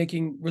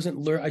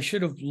I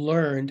should have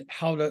learned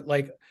how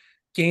to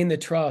gain the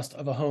trust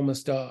of a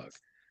homeless dog.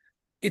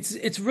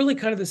 It's really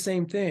kind of the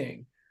same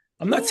thing.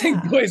 I'm not saying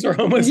boys are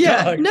homeless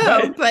dogs.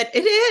 No, but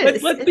it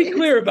is. Let's be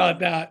clear about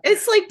that.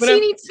 It's like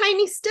teeny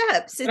tiny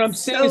steps. What I'm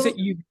saying is that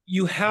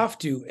you have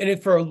to,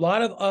 and for a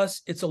lot of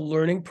us, it's a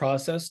learning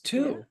process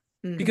too,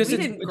 because we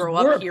didn't grow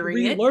up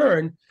hearing it.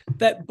 Learn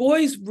that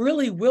boys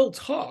really will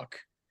talk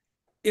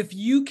if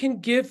you can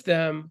give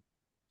them,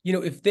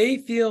 if they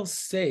feel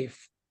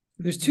safe.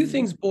 There's two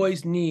things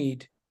boys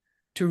need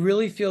to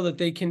really feel that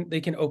they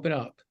can open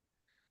up.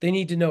 They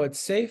need to know it's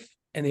safe,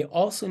 and they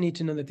also need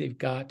to know that they've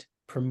got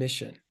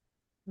permission.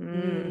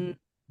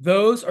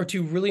 Those are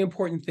two really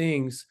important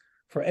things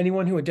for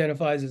anyone who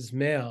identifies as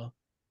male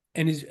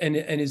and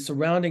is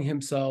surrounding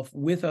himself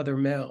with other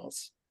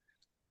males,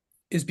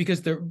 is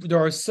because there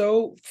are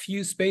so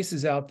few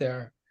spaces out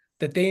there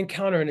that they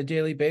encounter on a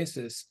daily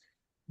basis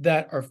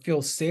that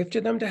feel safe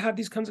to them to have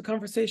these kinds of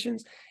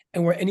conversations,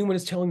 and where anyone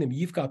is telling them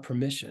you've got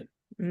permission.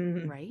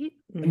 Right.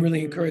 I'm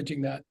really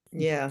encouraging that.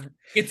 Yeah.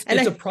 It's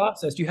a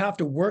process. You have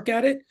to work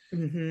at it.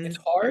 It's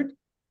hard.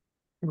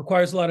 It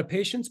requires a lot of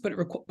patience,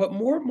 but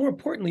more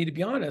importantly, to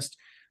be honest,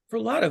 for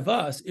a lot of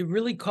us, it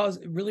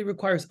really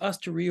requires us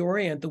to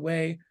reorient the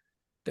way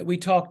that we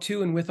talk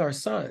to and with our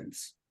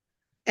sons.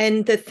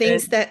 And the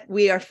things that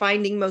we are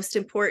finding most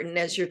important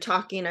as you're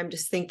talking, I'm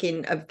just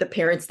thinking of the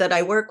parents that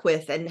I work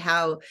with and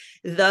how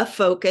the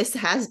focus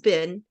has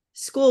been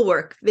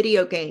schoolwork,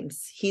 video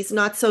games. He's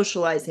not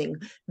socializing.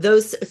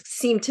 Those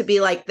seem to be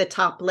like the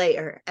top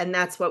layer, and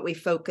that's what we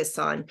focus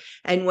on.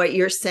 And what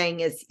you're saying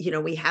is,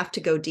 we have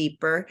to go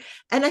deeper.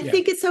 And I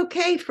think it's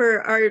okay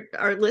for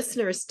our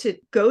listeners to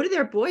go to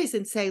their boys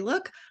and say,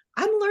 look,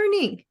 I'm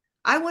learning.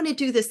 I want to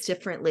do this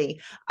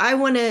differently. I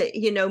want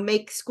to,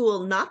 make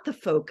school not the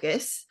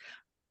focus.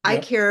 I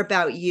care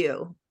about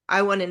you.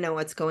 I want to know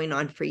what's going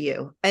on for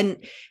you. And,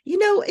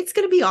 it's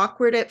going to be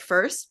awkward at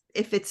first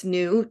if it's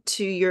new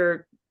to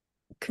your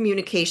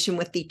communication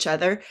with each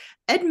other.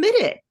 Admit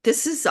it.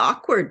 This is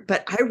awkward,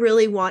 but I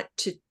really want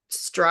to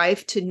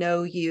strive to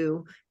know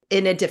you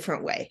in a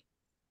different way,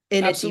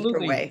 in a deeper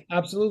way.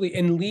 Absolutely.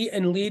 And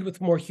lead with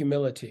more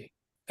humility.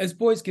 As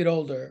boys get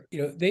older,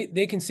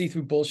 they can see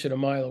through bullshit a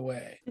mile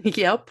away.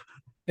 Yep.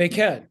 They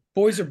can.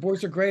 Boys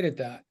are great at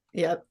that.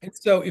 Yep. And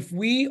so if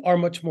we are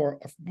much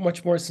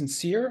more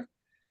sincere,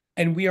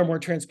 and we are more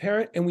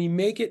transparent, and we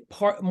make it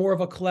more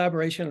of a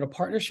collaboration and a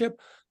partnership,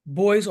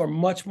 boys are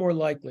much more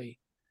likely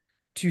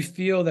to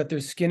feel that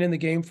there's skin in the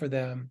game for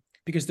them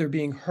because they're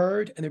being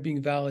heard and they're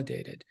being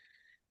validated.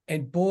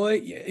 And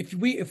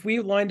if we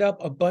lined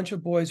up a bunch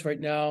of boys right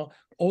now,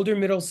 older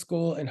middle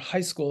school and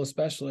high school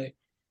especially,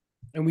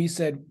 and we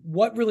said,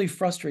 what really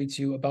frustrates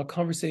you about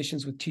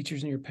conversations with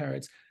teachers and your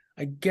parents?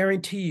 I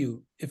guarantee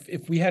you,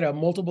 if we had a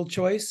multiple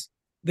choice,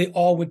 they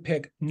all would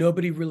pick,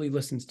 nobody really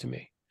listens to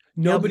me.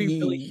 Nobody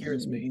really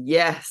hears me.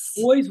 Yes.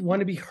 Boys want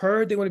to be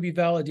heard. They want to be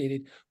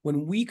validated.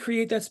 When we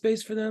create that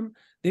space for them,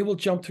 they will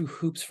jump through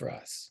hoops for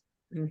us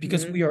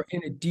because we are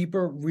in a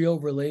deeper, real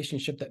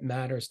relationship that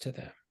matters to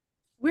them.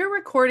 We're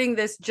recording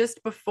this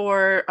just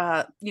before,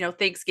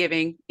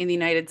 Thanksgiving in the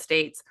United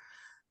States.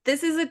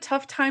 This is a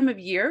tough time of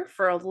year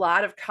for a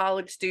lot of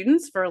college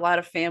students, for a lot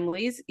of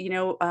families,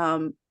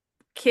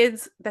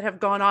 kids that have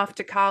gone off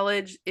to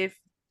college. If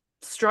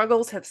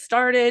struggles have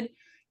started,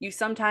 you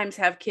sometimes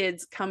have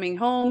kids coming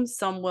home.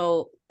 Some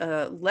will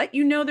let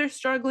you know they're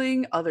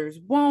struggling, others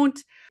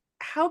won't.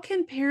 How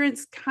can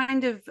parents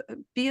kind of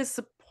be a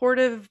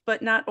supportive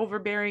but not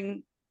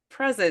overbearing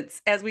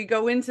presence as we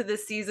go into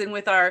this season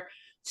with our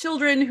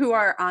children who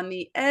are on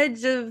the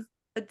edge of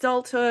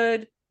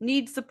adulthood,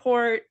 need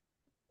support?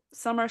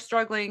 Some are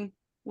struggling.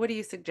 What do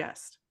you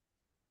suggest?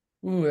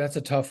 Ooh, that's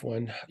a tough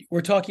one.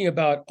 We're talking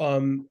about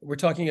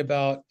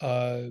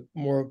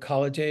more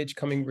college age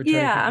returning.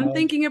 Yeah, I'm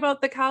thinking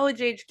about the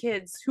college age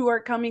kids who are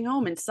coming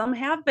home, and some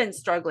have been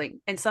struggling,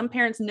 and some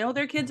parents know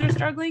their kids are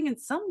struggling, and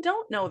some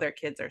don't know their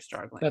kids are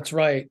struggling. That's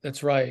right.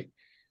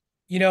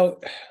 A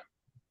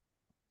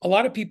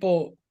lot of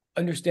people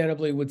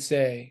understandably would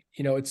say,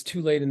 it's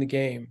too late in the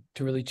game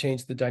to really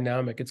change the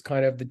dynamic. It's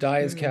kind of the die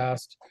is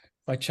cast.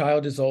 My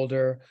child is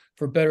older,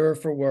 for better or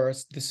for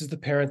worse. This is the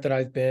parent that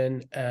I've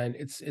been, and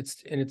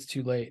it's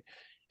too late.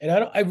 And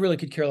I really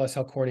could care less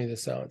how corny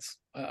this sounds.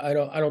 I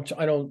don't.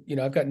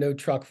 I've got no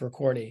truck for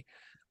corny.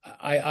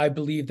 I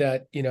believe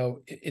that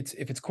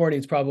if it's corny,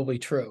 it's probably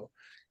true,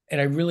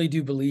 and I really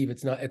do believe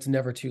it's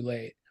never too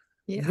late.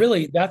 Yeah.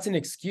 Really, that's an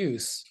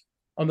excuse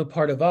on the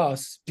part of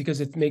us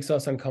because it makes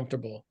us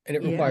uncomfortable and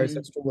it requires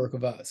extra work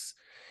of us.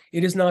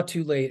 It is not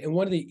too late, and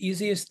one of the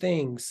easiest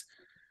things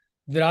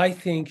that I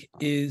think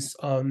is,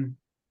 I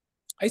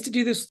used to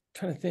do this,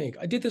 trying to think,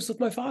 I did this with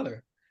my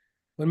father.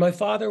 When my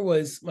father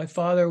was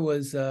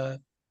a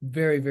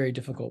very, very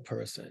difficult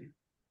person.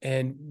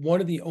 And one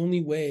of the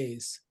only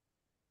ways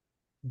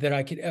that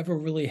I could ever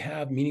really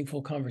have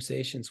meaningful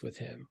conversations with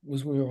him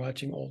was when we were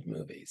watching old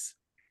movies.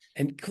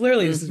 And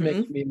clearly this is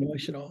making me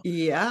emotional.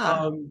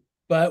 Yeah.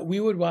 But we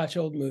would watch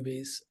old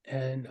movies,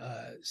 and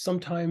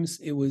sometimes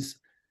it was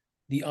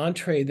the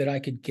entree that I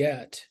could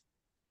get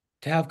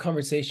to have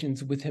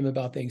conversations with him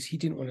about things he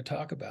didn't want to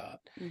talk about.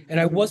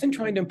 And I wasn't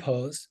trying to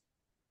impose,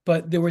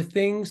 but there were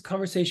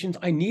conversations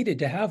I needed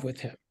to have with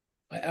him.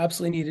 I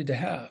absolutely needed to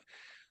have.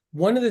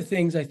 One of the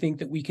things I think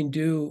that we can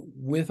do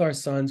with our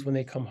sons when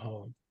they come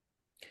home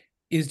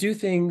is do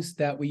things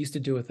that we used to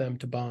do with them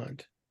to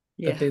bond,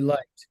 that they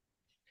liked.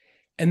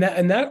 And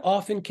that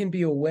often can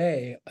be a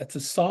way, it's a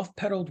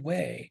soft-pedaled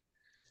way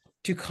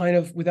to kind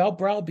of, without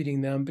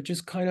browbeating them, but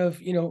just kind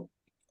of,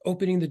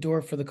 opening the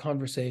door for the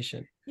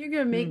conversation. You're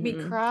going to make me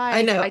cry.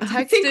 I know.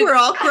 I think we're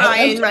all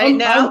crying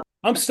now.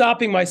 I'm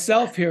stopping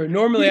myself here.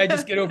 Normally I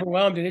just get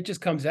overwhelmed and it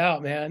just comes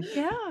out, man.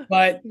 Yeah.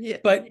 But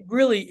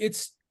really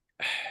it's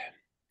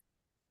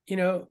you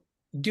know,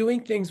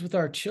 doing things with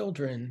our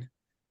children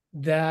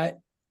that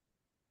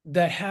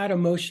had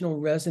emotional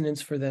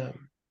resonance for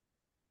them.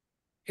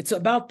 It's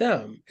about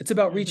them. It's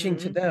about reaching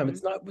to them.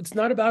 It's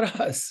not about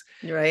us.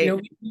 Right.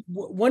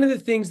 One of the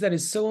things that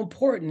is so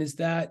important is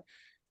that,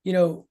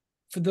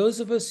 for those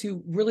of us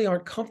who really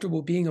aren't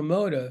comfortable being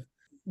emotive,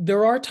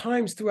 there are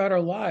times throughout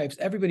our lives,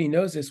 everybody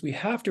knows this, we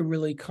have to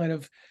really kind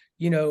of,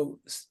 we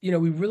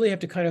really have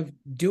to kind of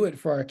do it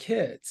for our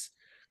kids.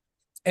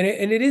 And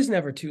it is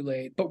never too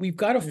late, but we've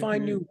got to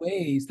find new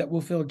ways that will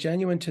feel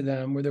genuine to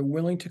them, where they're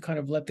willing to kind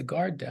of let the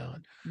guard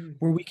down,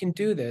 where we can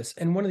do this.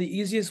 And one of the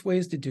easiest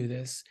ways to do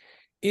this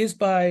is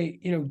by,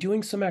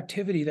 doing some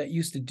activity that you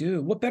used to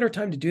do. What better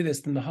time to do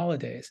this than the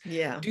holidays?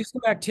 Yeah. Do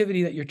some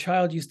activity that your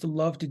child used to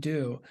love to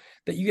do,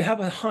 that you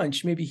have a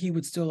hunch maybe he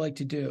would still like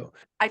to do.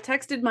 I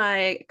texted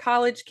my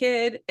college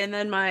kid, and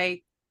then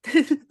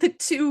the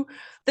two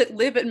that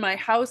live in my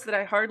house that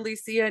I hardly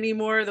see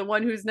anymore, the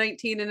one who's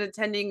 19 and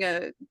attending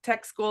a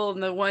tech school,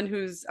 and the one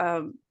who's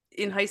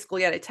in high school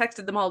yet. I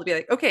texted them all to be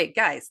like, okay,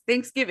 guys,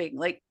 Thanksgiving,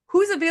 like,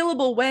 who's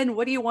available when?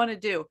 What do you want to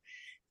do?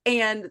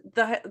 And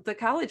the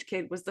college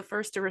kid was the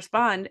first to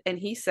respond, and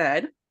he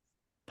said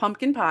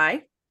pumpkin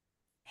pie,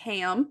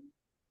 ham.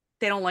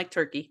 They don't like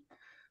turkey.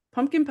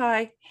 Pumpkin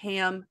pie,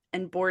 ham,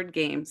 and board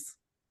games.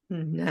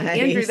 Nice. And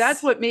Andrew,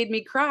 that's what made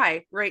me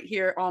cry right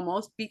here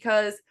almost,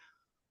 because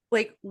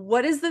like,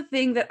 what is the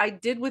thing that I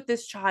did with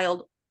this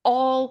child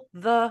all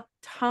the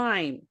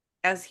time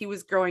as he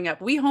was growing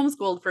up? We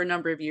homeschooled for a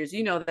number of years.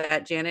 You know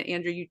that, Janet.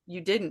 Andrew,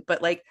 you didn't,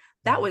 but like,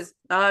 that was,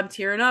 I'm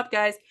tearing up,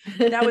 guys.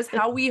 That was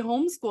how we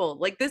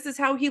homeschooled. Like, this is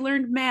how he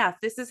learned math.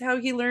 This is how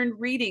he learned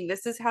reading.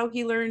 This is how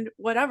he learned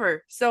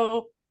whatever.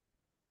 So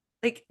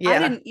like, I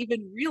didn't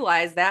even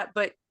realize that,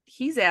 but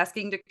he's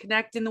asking to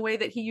connect in the way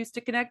that he used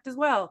to connect as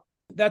well.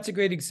 That's a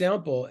great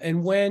example.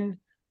 And when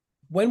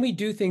we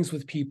do things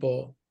with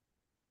people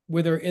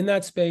where they're in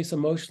that space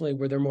emotionally,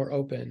 where they're more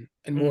open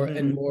and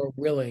more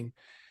willing,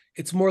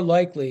 it's more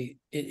likely,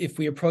 if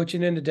we approach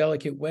it in a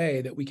delicate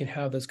way, that we can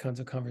have those kinds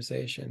of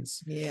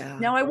conversations. Yeah.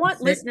 Now, I want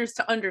listeners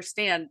to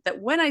understand that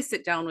when I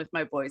sit down with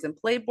my boys and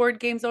play board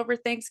games over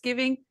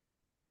Thanksgiving,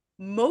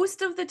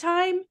 most of the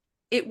time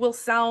it will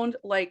sound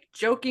like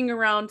joking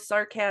around,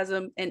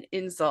 sarcasm, and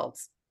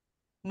insults.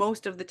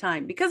 Most of the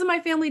time, because of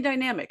my family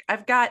dynamic.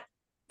 I've got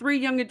 3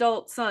 young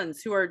adult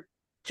sons who are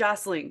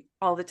jostling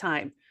all the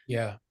time.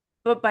 Yeah.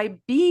 But by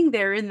being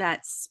there in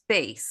that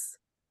space,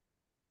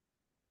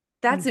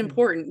 that's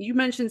important. You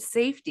mentioned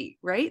safety,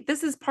 right?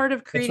 This is part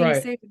of creating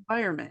a safe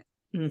environment.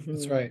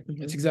 That's right.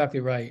 That's exactly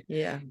right.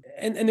 Yeah.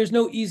 And there's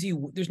no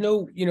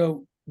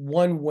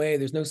one way,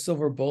 there's no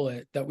silver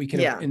bullet that we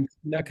can, in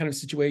that kind of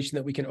situation,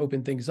 that we can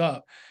open things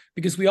up,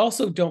 because we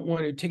also don't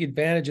want to take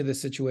advantage of the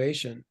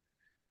situation,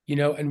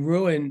 and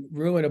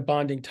ruin a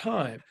bonding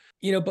time,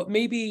 but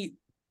maybe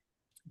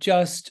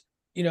just,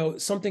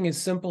 something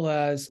as simple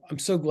as, I'm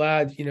so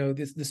glad,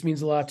 this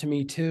means a lot to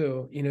me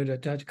too,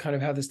 to kind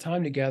of have this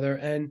time together.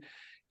 And,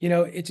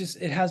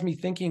 it has me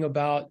thinking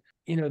about,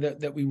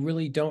 that we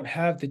really don't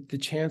have the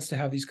chance to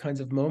have these kinds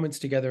of moments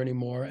together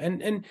anymore.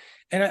 And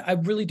I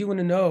really do want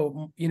to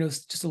know,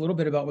 just a little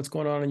bit about what's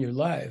going on in your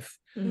life.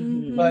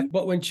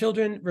 But when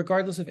children,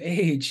 regardless of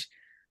age,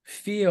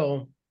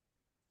 feel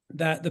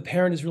that the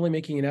parent is really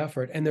making an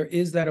effort, and there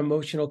is that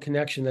emotional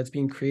connection that's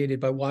being created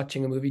by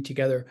watching a movie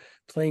together,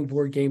 playing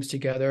board games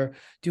together,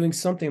 doing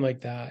something like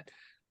that,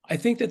 I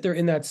think that they're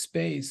in that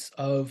space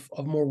of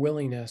more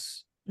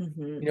willingness.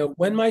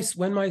 When my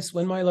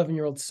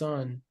 11-year-old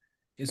son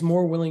is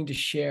more willing to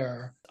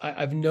share,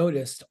 I've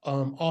noticed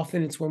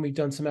often it's when we've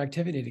done some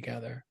activity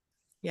together.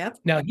 Yep.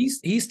 Now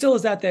he still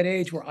is at that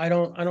age where I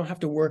don't have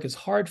to work as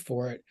hard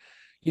for it,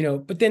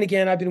 but then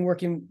again, I've been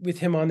working with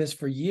him on this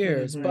for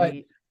years.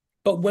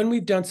 But when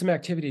we've done some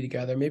activity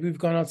together, maybe we've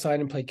gone outside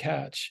and played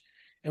catch,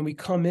 and we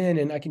come in,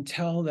 and I can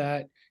tell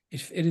that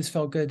it has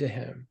felt good to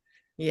him.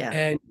 Yeah.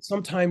 And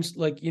sometimes,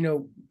 like,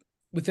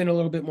 within a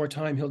little bit more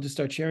time, he'll just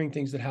start sharing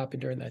things that happened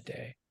during that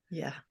day.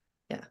 Yeah.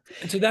 Yeah.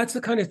 And so that's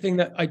the kind of thing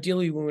that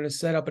ideally we want to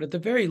set up. But at the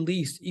very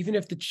least, even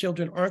if the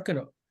children aren't going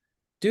to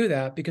do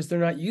that because they're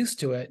not used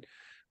to it,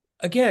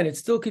 again, it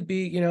still could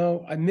be,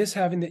 I miss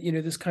having that,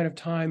 this kind of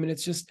time. And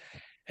it's just,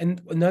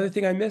 and another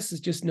thing I miss is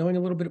just knowing a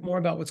little bit more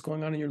about what's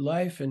going on in your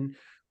life and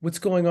what's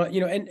going on,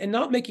 and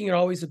not making it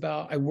always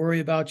about, I worry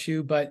about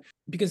you, but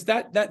because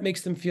that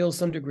makes them feel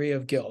some degree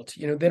of guilt.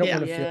 They don't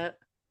want to feel,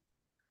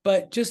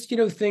 but just,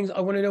 things, I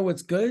want to know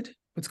what's good,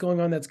 what's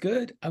going on that's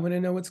good. I want to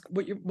know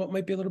what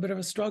might be a little bit of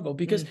a struggle,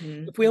 because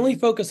if we only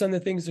focus on the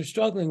things they're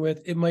struggling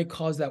with, it might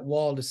cause that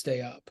wall to stay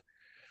up.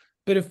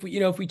 But if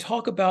we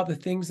talk about the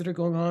things that are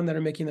going on that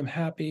are making them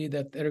happy,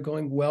 that are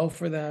going well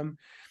for them,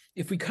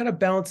 if we kind of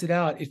balance it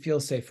out, it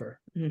feels safer.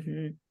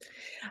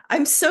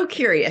 I'm so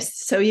curious.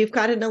 So you've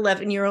got an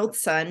 11-year-old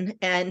son,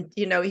 and,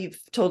 you've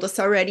told us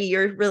already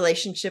your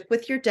relationship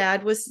with your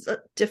dad was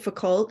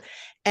difficult.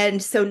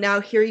 And so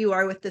now here you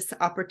are with this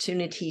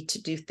opportunity to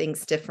do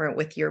things different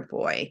with your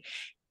boy.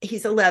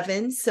 He's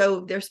 11, so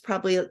there's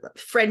probably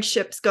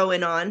friendships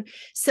going on.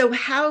 So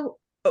how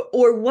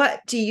or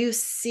what do you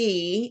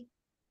see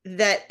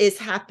that is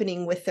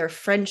happening with their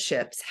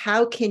friendships?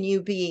 How can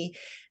you be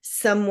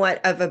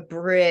somewhat of a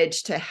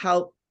bridge to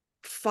help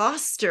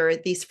foster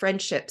these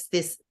friendships,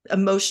 this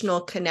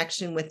emotional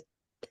connection with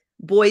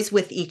boys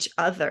with each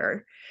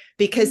other?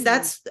 Because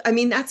that's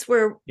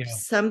where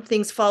some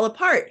things fall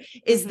apart,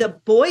 is the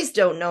boys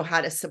don't know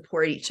how to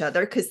support each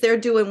other because they're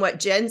doing what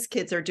Jen's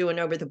kids are doing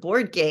over the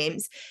board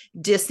games,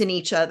 dissing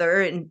each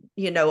other and,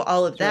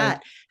 all of that.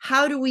 Right.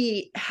 How do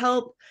we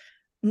help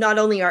not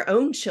only our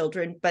own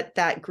children, but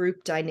that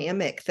group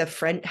dynamic,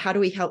 how do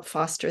we help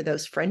foster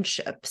those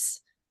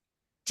friendships,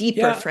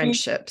 deeper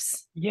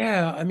friendships?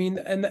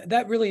 And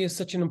that really is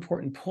such an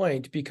important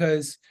point,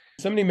 because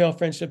so many male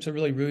friendships are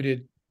really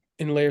rooted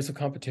in layers of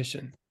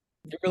competition.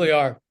 They really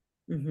are.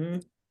 Mm-hmm.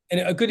 And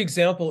a good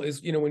example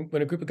is,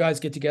 when a group of guys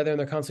get together and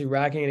they're constantly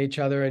ragging at each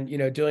other and,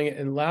 doing it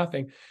and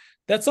laughing,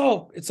 it's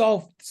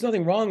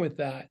nothing wrong with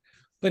that.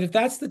 But if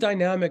that's the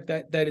dynamic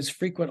that is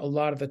frequent a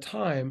lot of the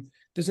time,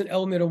 there's an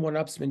element of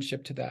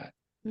one-upsmanship to that.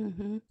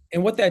 Mm-hmm.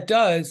 And what that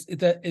does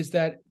is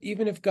that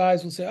even if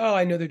guys will say, oh,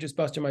 I know they're just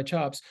busting my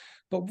chops,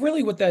 but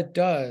really what that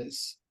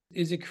does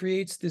is it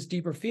creates this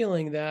deeper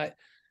feeling that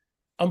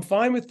I'm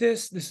fine with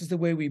this. This is the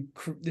way we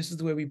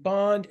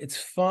bond. It's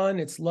fun.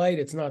 It's light.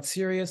 It's not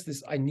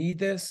serious. I need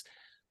this.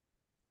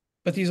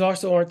 But these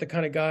also aren't the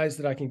kind of guys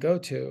that I can go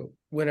to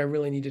when I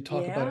really need to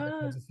talk about other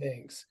kinds of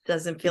things.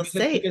 Doesn't feel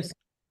safe.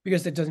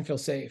 Because it doesn't feel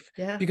safe.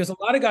 Yeah. Because a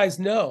lot of guys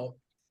know,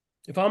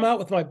 if I'm out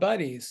with my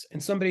buddies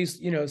and somebody's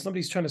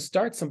trying to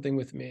start something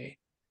with me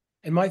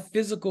and my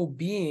physical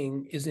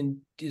being is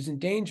in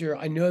danger,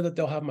 I know that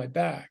they'll have my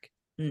back.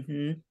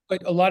 Mm-hmm.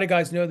 But a lot of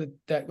guys know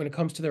that when it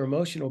comes to their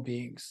emotional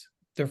beings,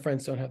 their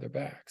friends don't have their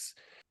backs.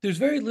 There's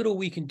very little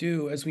we can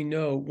do, as we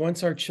know,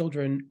 once our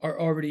children are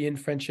already in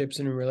friendships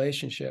and in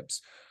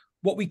relationships.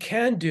 What we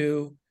can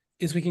do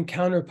is we can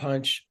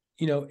counterpunch,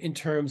 in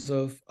terms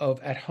of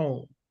at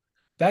home.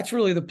 That's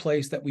really the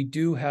place that we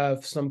do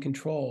have some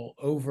control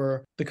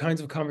over the kinds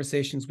of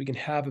conversations we can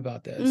have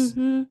about this.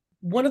 Mm-hmm.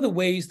 One of the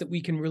ways that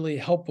we can really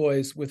help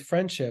boys with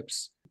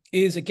friendships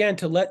is, again,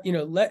 to let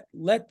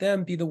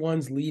them be the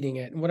ones leading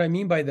it. And what I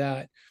mean by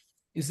that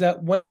is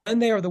that when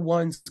they are the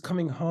ones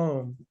coming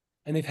home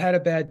and they've had a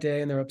bad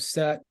day and they're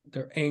upset,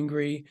 they're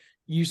angry,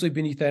 usually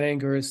beneath that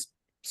anger is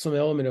some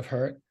element of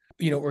hurt,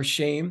 or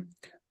shame.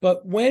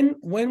 But when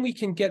we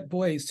can get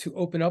boys to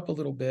open up a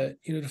little bit,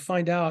 to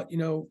find out,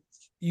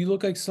 you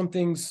look like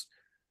something's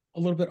a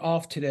little bit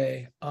off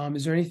today.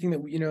 Is there anything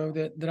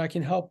that, that I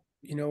can help,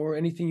 or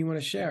anything you want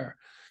to share?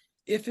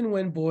 If and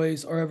when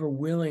boys are ever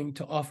willing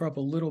to offer up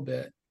a little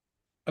bit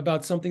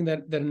about something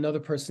that another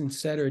person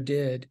said or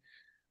did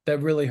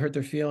that really hurt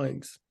their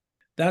feelings,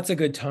 that's a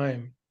good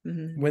time.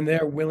 Mm-hmm. When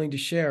they're willing to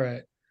share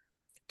it,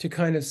 to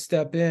kind of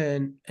step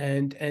in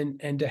and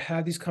to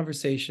have these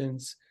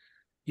conversations,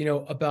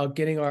 about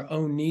getting our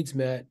own needs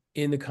met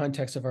in the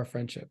context of our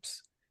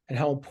friendships and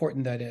how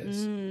important that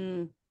is.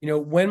 Mm.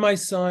 When my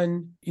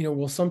son,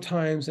 will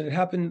sometimes, and it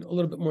happened a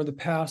little bit more in the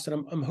past,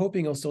 and I'm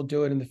hoping he'll still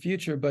do it in the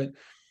future, but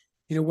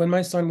when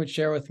my son would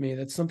share with me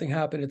that something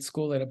happened at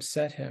school that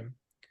upset him,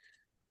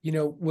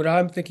 what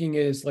I'm thinking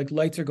is, like,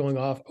 lights are going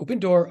off, open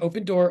door,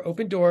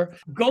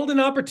 golden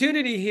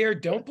opportunity here,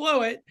 don't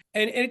blow it.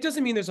 And it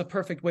doesn't mean there's a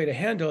perfect way to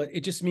handle it.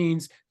 It just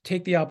means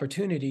take the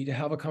opportunity to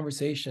have a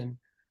conversation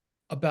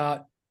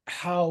about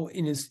how,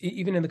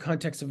 even in the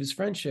context of his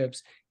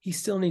friendships, he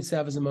still needs to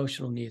have his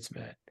emotional needs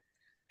met.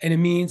 And it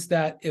means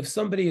that if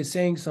somebody is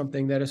saying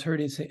something that is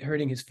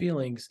hurting his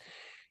feelings,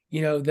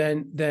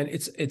 then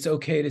it's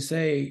okay to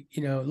say,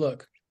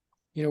 look,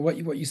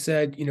 what you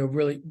said,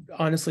 really,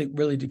 honestly,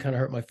 really did kind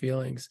of hurt my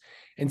feelings.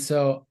 And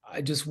so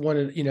I just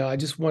want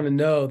to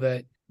know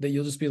that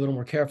you'll just be a little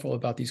more careful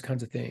about these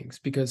kinds of things,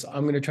 because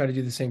I'm going to try to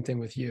do the same thing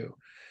with you.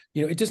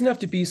 It doesn't have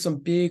to be some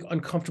big,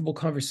 uncomfortable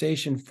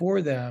conversation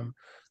for them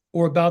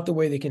or about the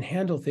way they can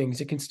handle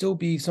things. It can still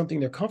be something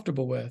they're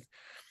comfortable with.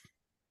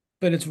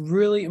 But it's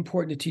really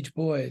important to teach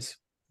boys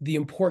the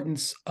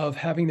importance of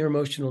having their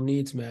emotional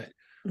needs met.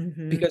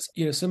 Mm-hmm. Because,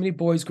 so many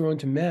boys grow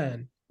into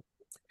men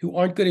who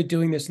aren't good at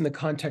doing this in the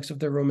context of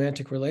their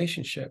romantic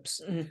relationships.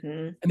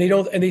 Mm-hmm.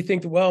 And they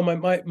think that, well,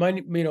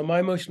 my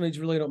emotional needs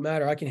really don't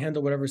matter. I can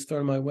handle whatever's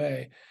thrown my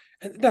way.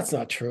 And that's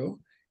not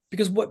true.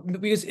 Because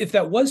if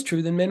that was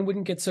true, then men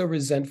wouldn't get so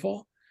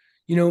resentful.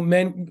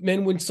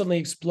 Men wouldn't suddenly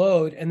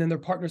explode, and then their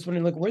partners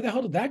wondering, like, where the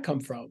hell did that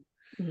come from?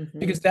 Mm-hmm.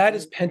 Because that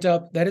is pent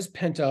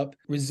up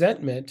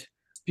resentment,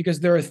 because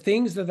there are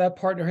things that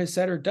partner has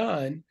said or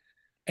done,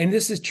 and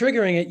this is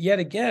triggering it yet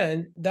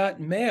again. That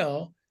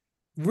male,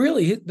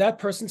 really, that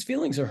person's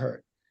feelings are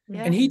hurt.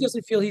 Yeah. And he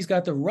doesn't feel he's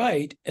got the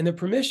right and the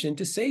permission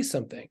to say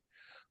something.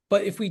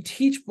 But if we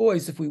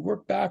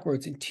work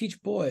backwards and teach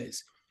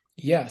boys,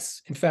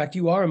 yes, in fact,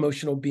 you are an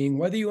emotional being,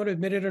 whether you want to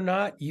admit it or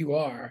not, you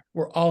are.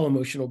 We're all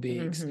emotional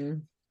beings. Mm-hmm.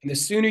 And the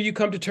sooner you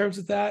come to terms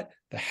with that,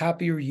 the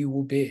happier you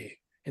will be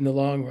in the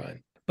long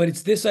run. But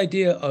it's this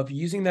idea of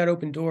using that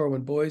open door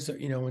when boys are,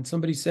 when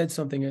somebody said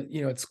something at,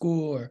 at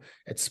school or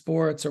at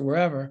sports or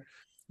wherever,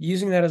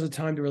 using that as a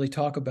time to really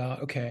talk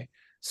about, okay,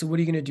 so what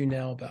are you going to do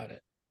now about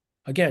it?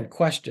 Again,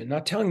 question,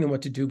 not telling them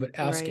what to do, but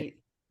asking, Right.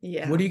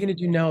 Yeah. what are you going to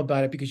do now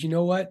about it? Because you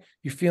know what?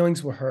 Your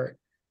feelings were hurt.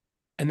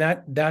 And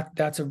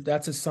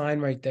that's a sign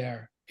right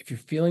there. If your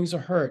feelings are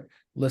hurt,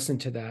 listen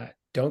to that.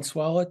 Don't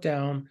swallow it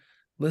down.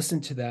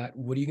 Listen to that.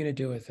 What are you going to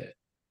do with it?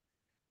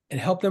 And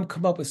help them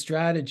come up with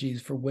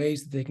strategies for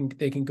ways that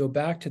they can go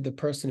back to the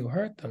person who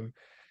hurt them,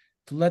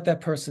 to let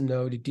that person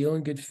know to deal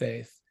in good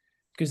faith,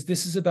 because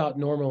this is about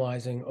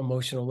normalizing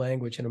emotional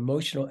language and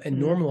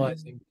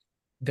normalizing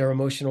their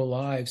emotional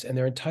lives and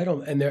their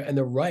entitlement and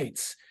their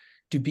rights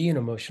to be an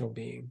emotional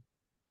being.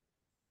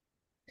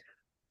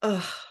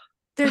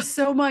 There's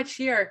so much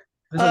here.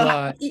 There's a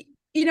lot.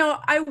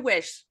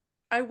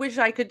 I wish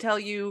I could tell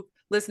you,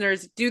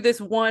 listeners, do this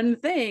one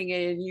thing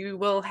and you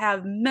will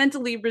have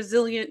mentally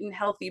resilient and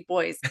healthy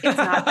boys. It's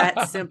not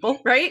that simple,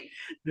 right?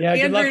 Yeah,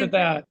 good luck with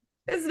that.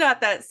 It's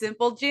not that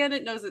simple.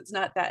 Janet knows it's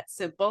not that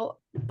simple.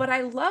 But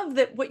I love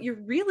that what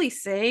you're really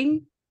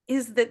saying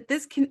is that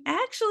this can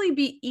actually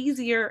be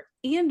easier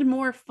and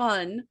more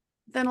fun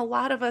than a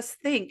lot of us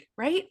think,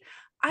 right?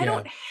 I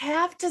don't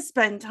have to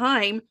spend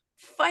time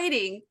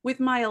fighting with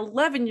my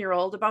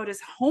 11-year-old about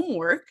his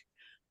homework.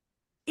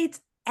 It's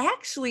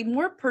actually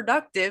more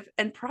productive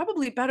and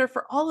probably better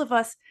for all of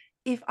us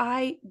if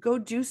I go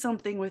do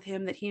something with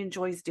him that he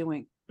enjoys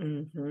doing.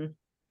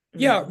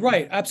 Yeah,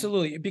 right.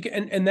 Absolutely.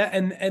 And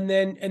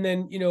then,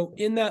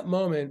 in that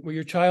moment where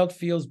your child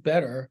feels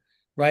better,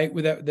 right,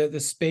 with the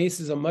space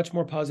is a much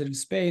more positive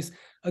space.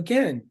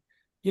 Again,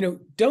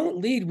 don't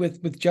lead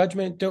with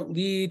judgment. Don't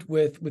lead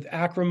with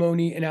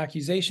acrimony and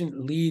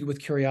accusation. Lead with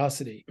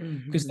curiosity,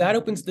 because that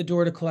opens the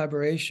door to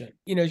collaboration.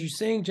 As you're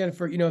saying,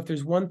 Jennifer, if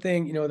there's one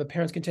thing, the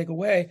parents can take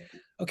away,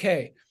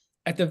 okay,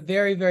 at the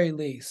very, very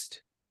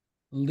least,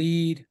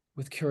 lead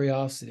with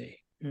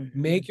curiosity.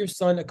 Make your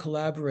son a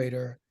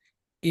collaborator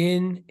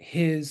in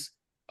his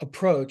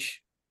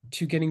approach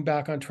to getting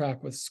back on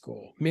track with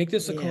school. Make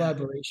this a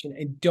collaboration,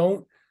 and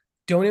don't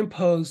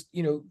impose,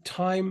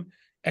 time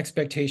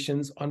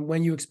expectations on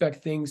when you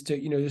expect things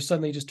to,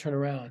 suddenly just turn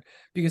around,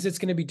 because it's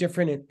going to be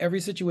different in every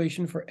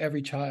situation for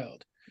every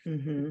child.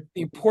 The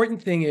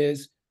important thing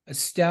is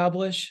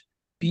establish,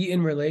 be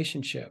in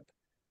relationship.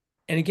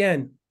 And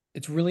again,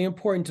 it's really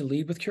important to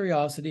lead with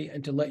curiosity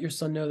and to let your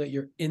son know that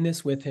you're in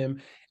this with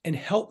him, and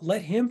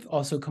let him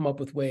also come up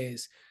with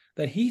ways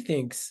that he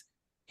thinks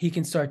he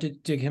can start to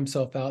dig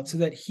himself out, so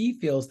that he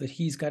feels that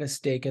he's got a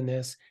stake in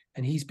this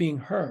and he's being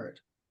heard.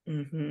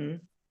 I'm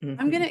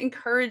going to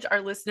encourage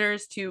our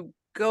listeners to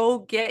go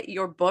get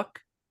your book,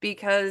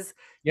 because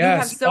you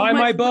have so much.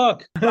 My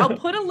book. I'll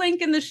put a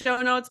link in the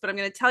show notes, but I'm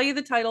going to tell you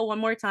the title one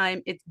more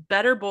time. It's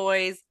Better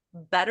Boys,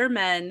 Better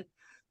Men: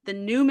 The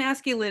New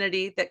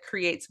Masculinity That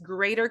Creates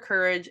Greater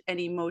Courage and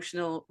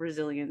Emotional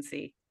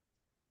Resiliency.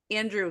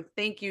 Andrew,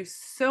 thank you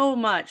so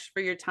much for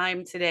your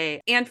time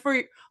today and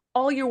for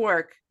all your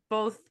work,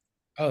 both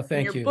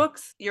thank your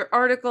books, your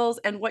articles,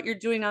 and what you're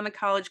doing on the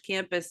college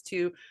campus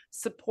to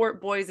support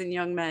boys and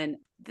young men.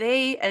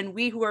 They and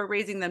we who are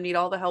raising them need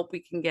all the help we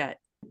can get.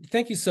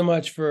 Thank you so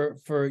much for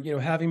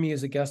having me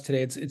as a guest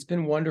today. It's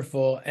been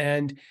wonderful,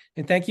 and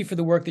thank you for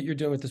the work that you're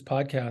doing with this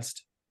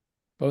podcast,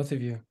 both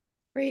of you.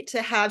 Great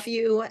to have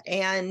you,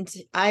 and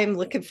I'm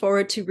looking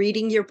forward to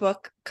reading your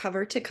book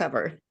cover to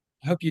cover.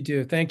 I hope you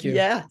do. Thank you.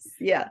 Yes.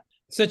 Yeah.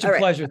 Such a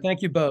pleasure.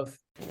 Thank you both.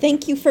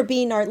 Thank you for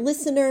being our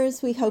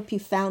listeners. We hope you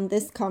found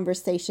this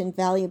conversation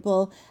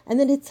valuable and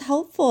that it's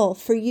helpful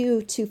for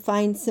you to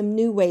find some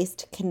new ways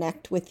to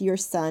connect with your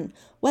son,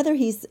 whether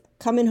he's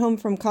coming home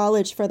from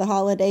college for the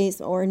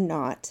holidays or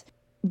not.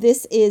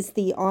 This is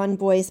the On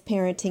Boys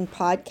Parenting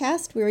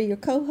Podcast. We're your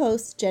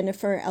co-hosts,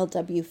 Jennifer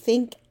L.W.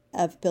 Fink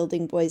of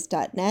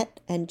buildingboys.net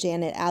and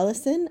Janet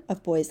Allison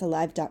of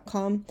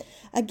boysalive.com.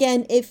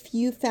 Again, if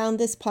you found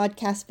this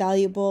podcast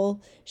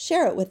valuable,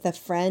 share it with a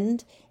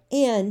friend.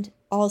 And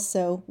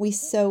also, we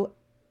so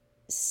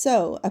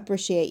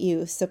appreciate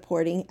you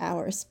supporting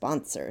our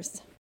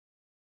sponsors.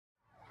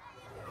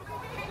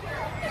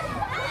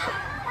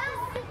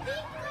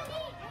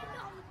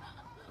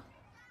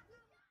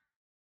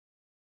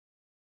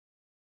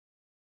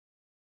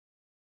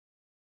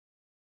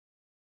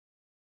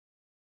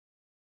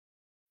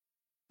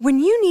 When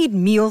you need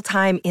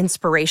mealtime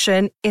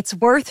inspiration, it's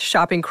worth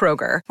shopping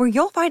Kroger, where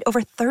you'll find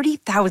over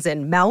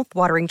 30,000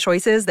 mouth-watering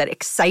choices that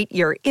excite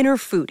your inner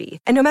foodie.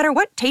 And no matter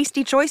what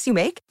tasty choice you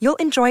make, you'll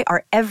enjoy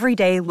our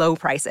everyday low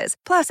prices,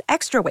 plus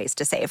extra ways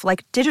to save,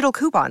 like digital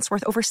coupons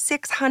worth over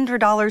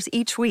 $600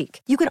 each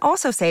week. You can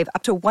also save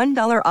up to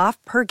 $1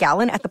 off per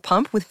gallon at the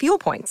pump with fuel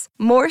points.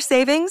 More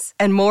savings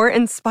and more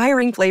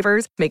inspiring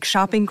flavors make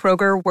shopping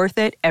Kroger worth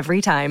it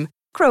every time.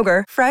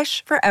 Kroger,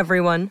 fresh for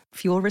everyone.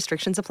 Fuel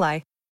restrictions apply.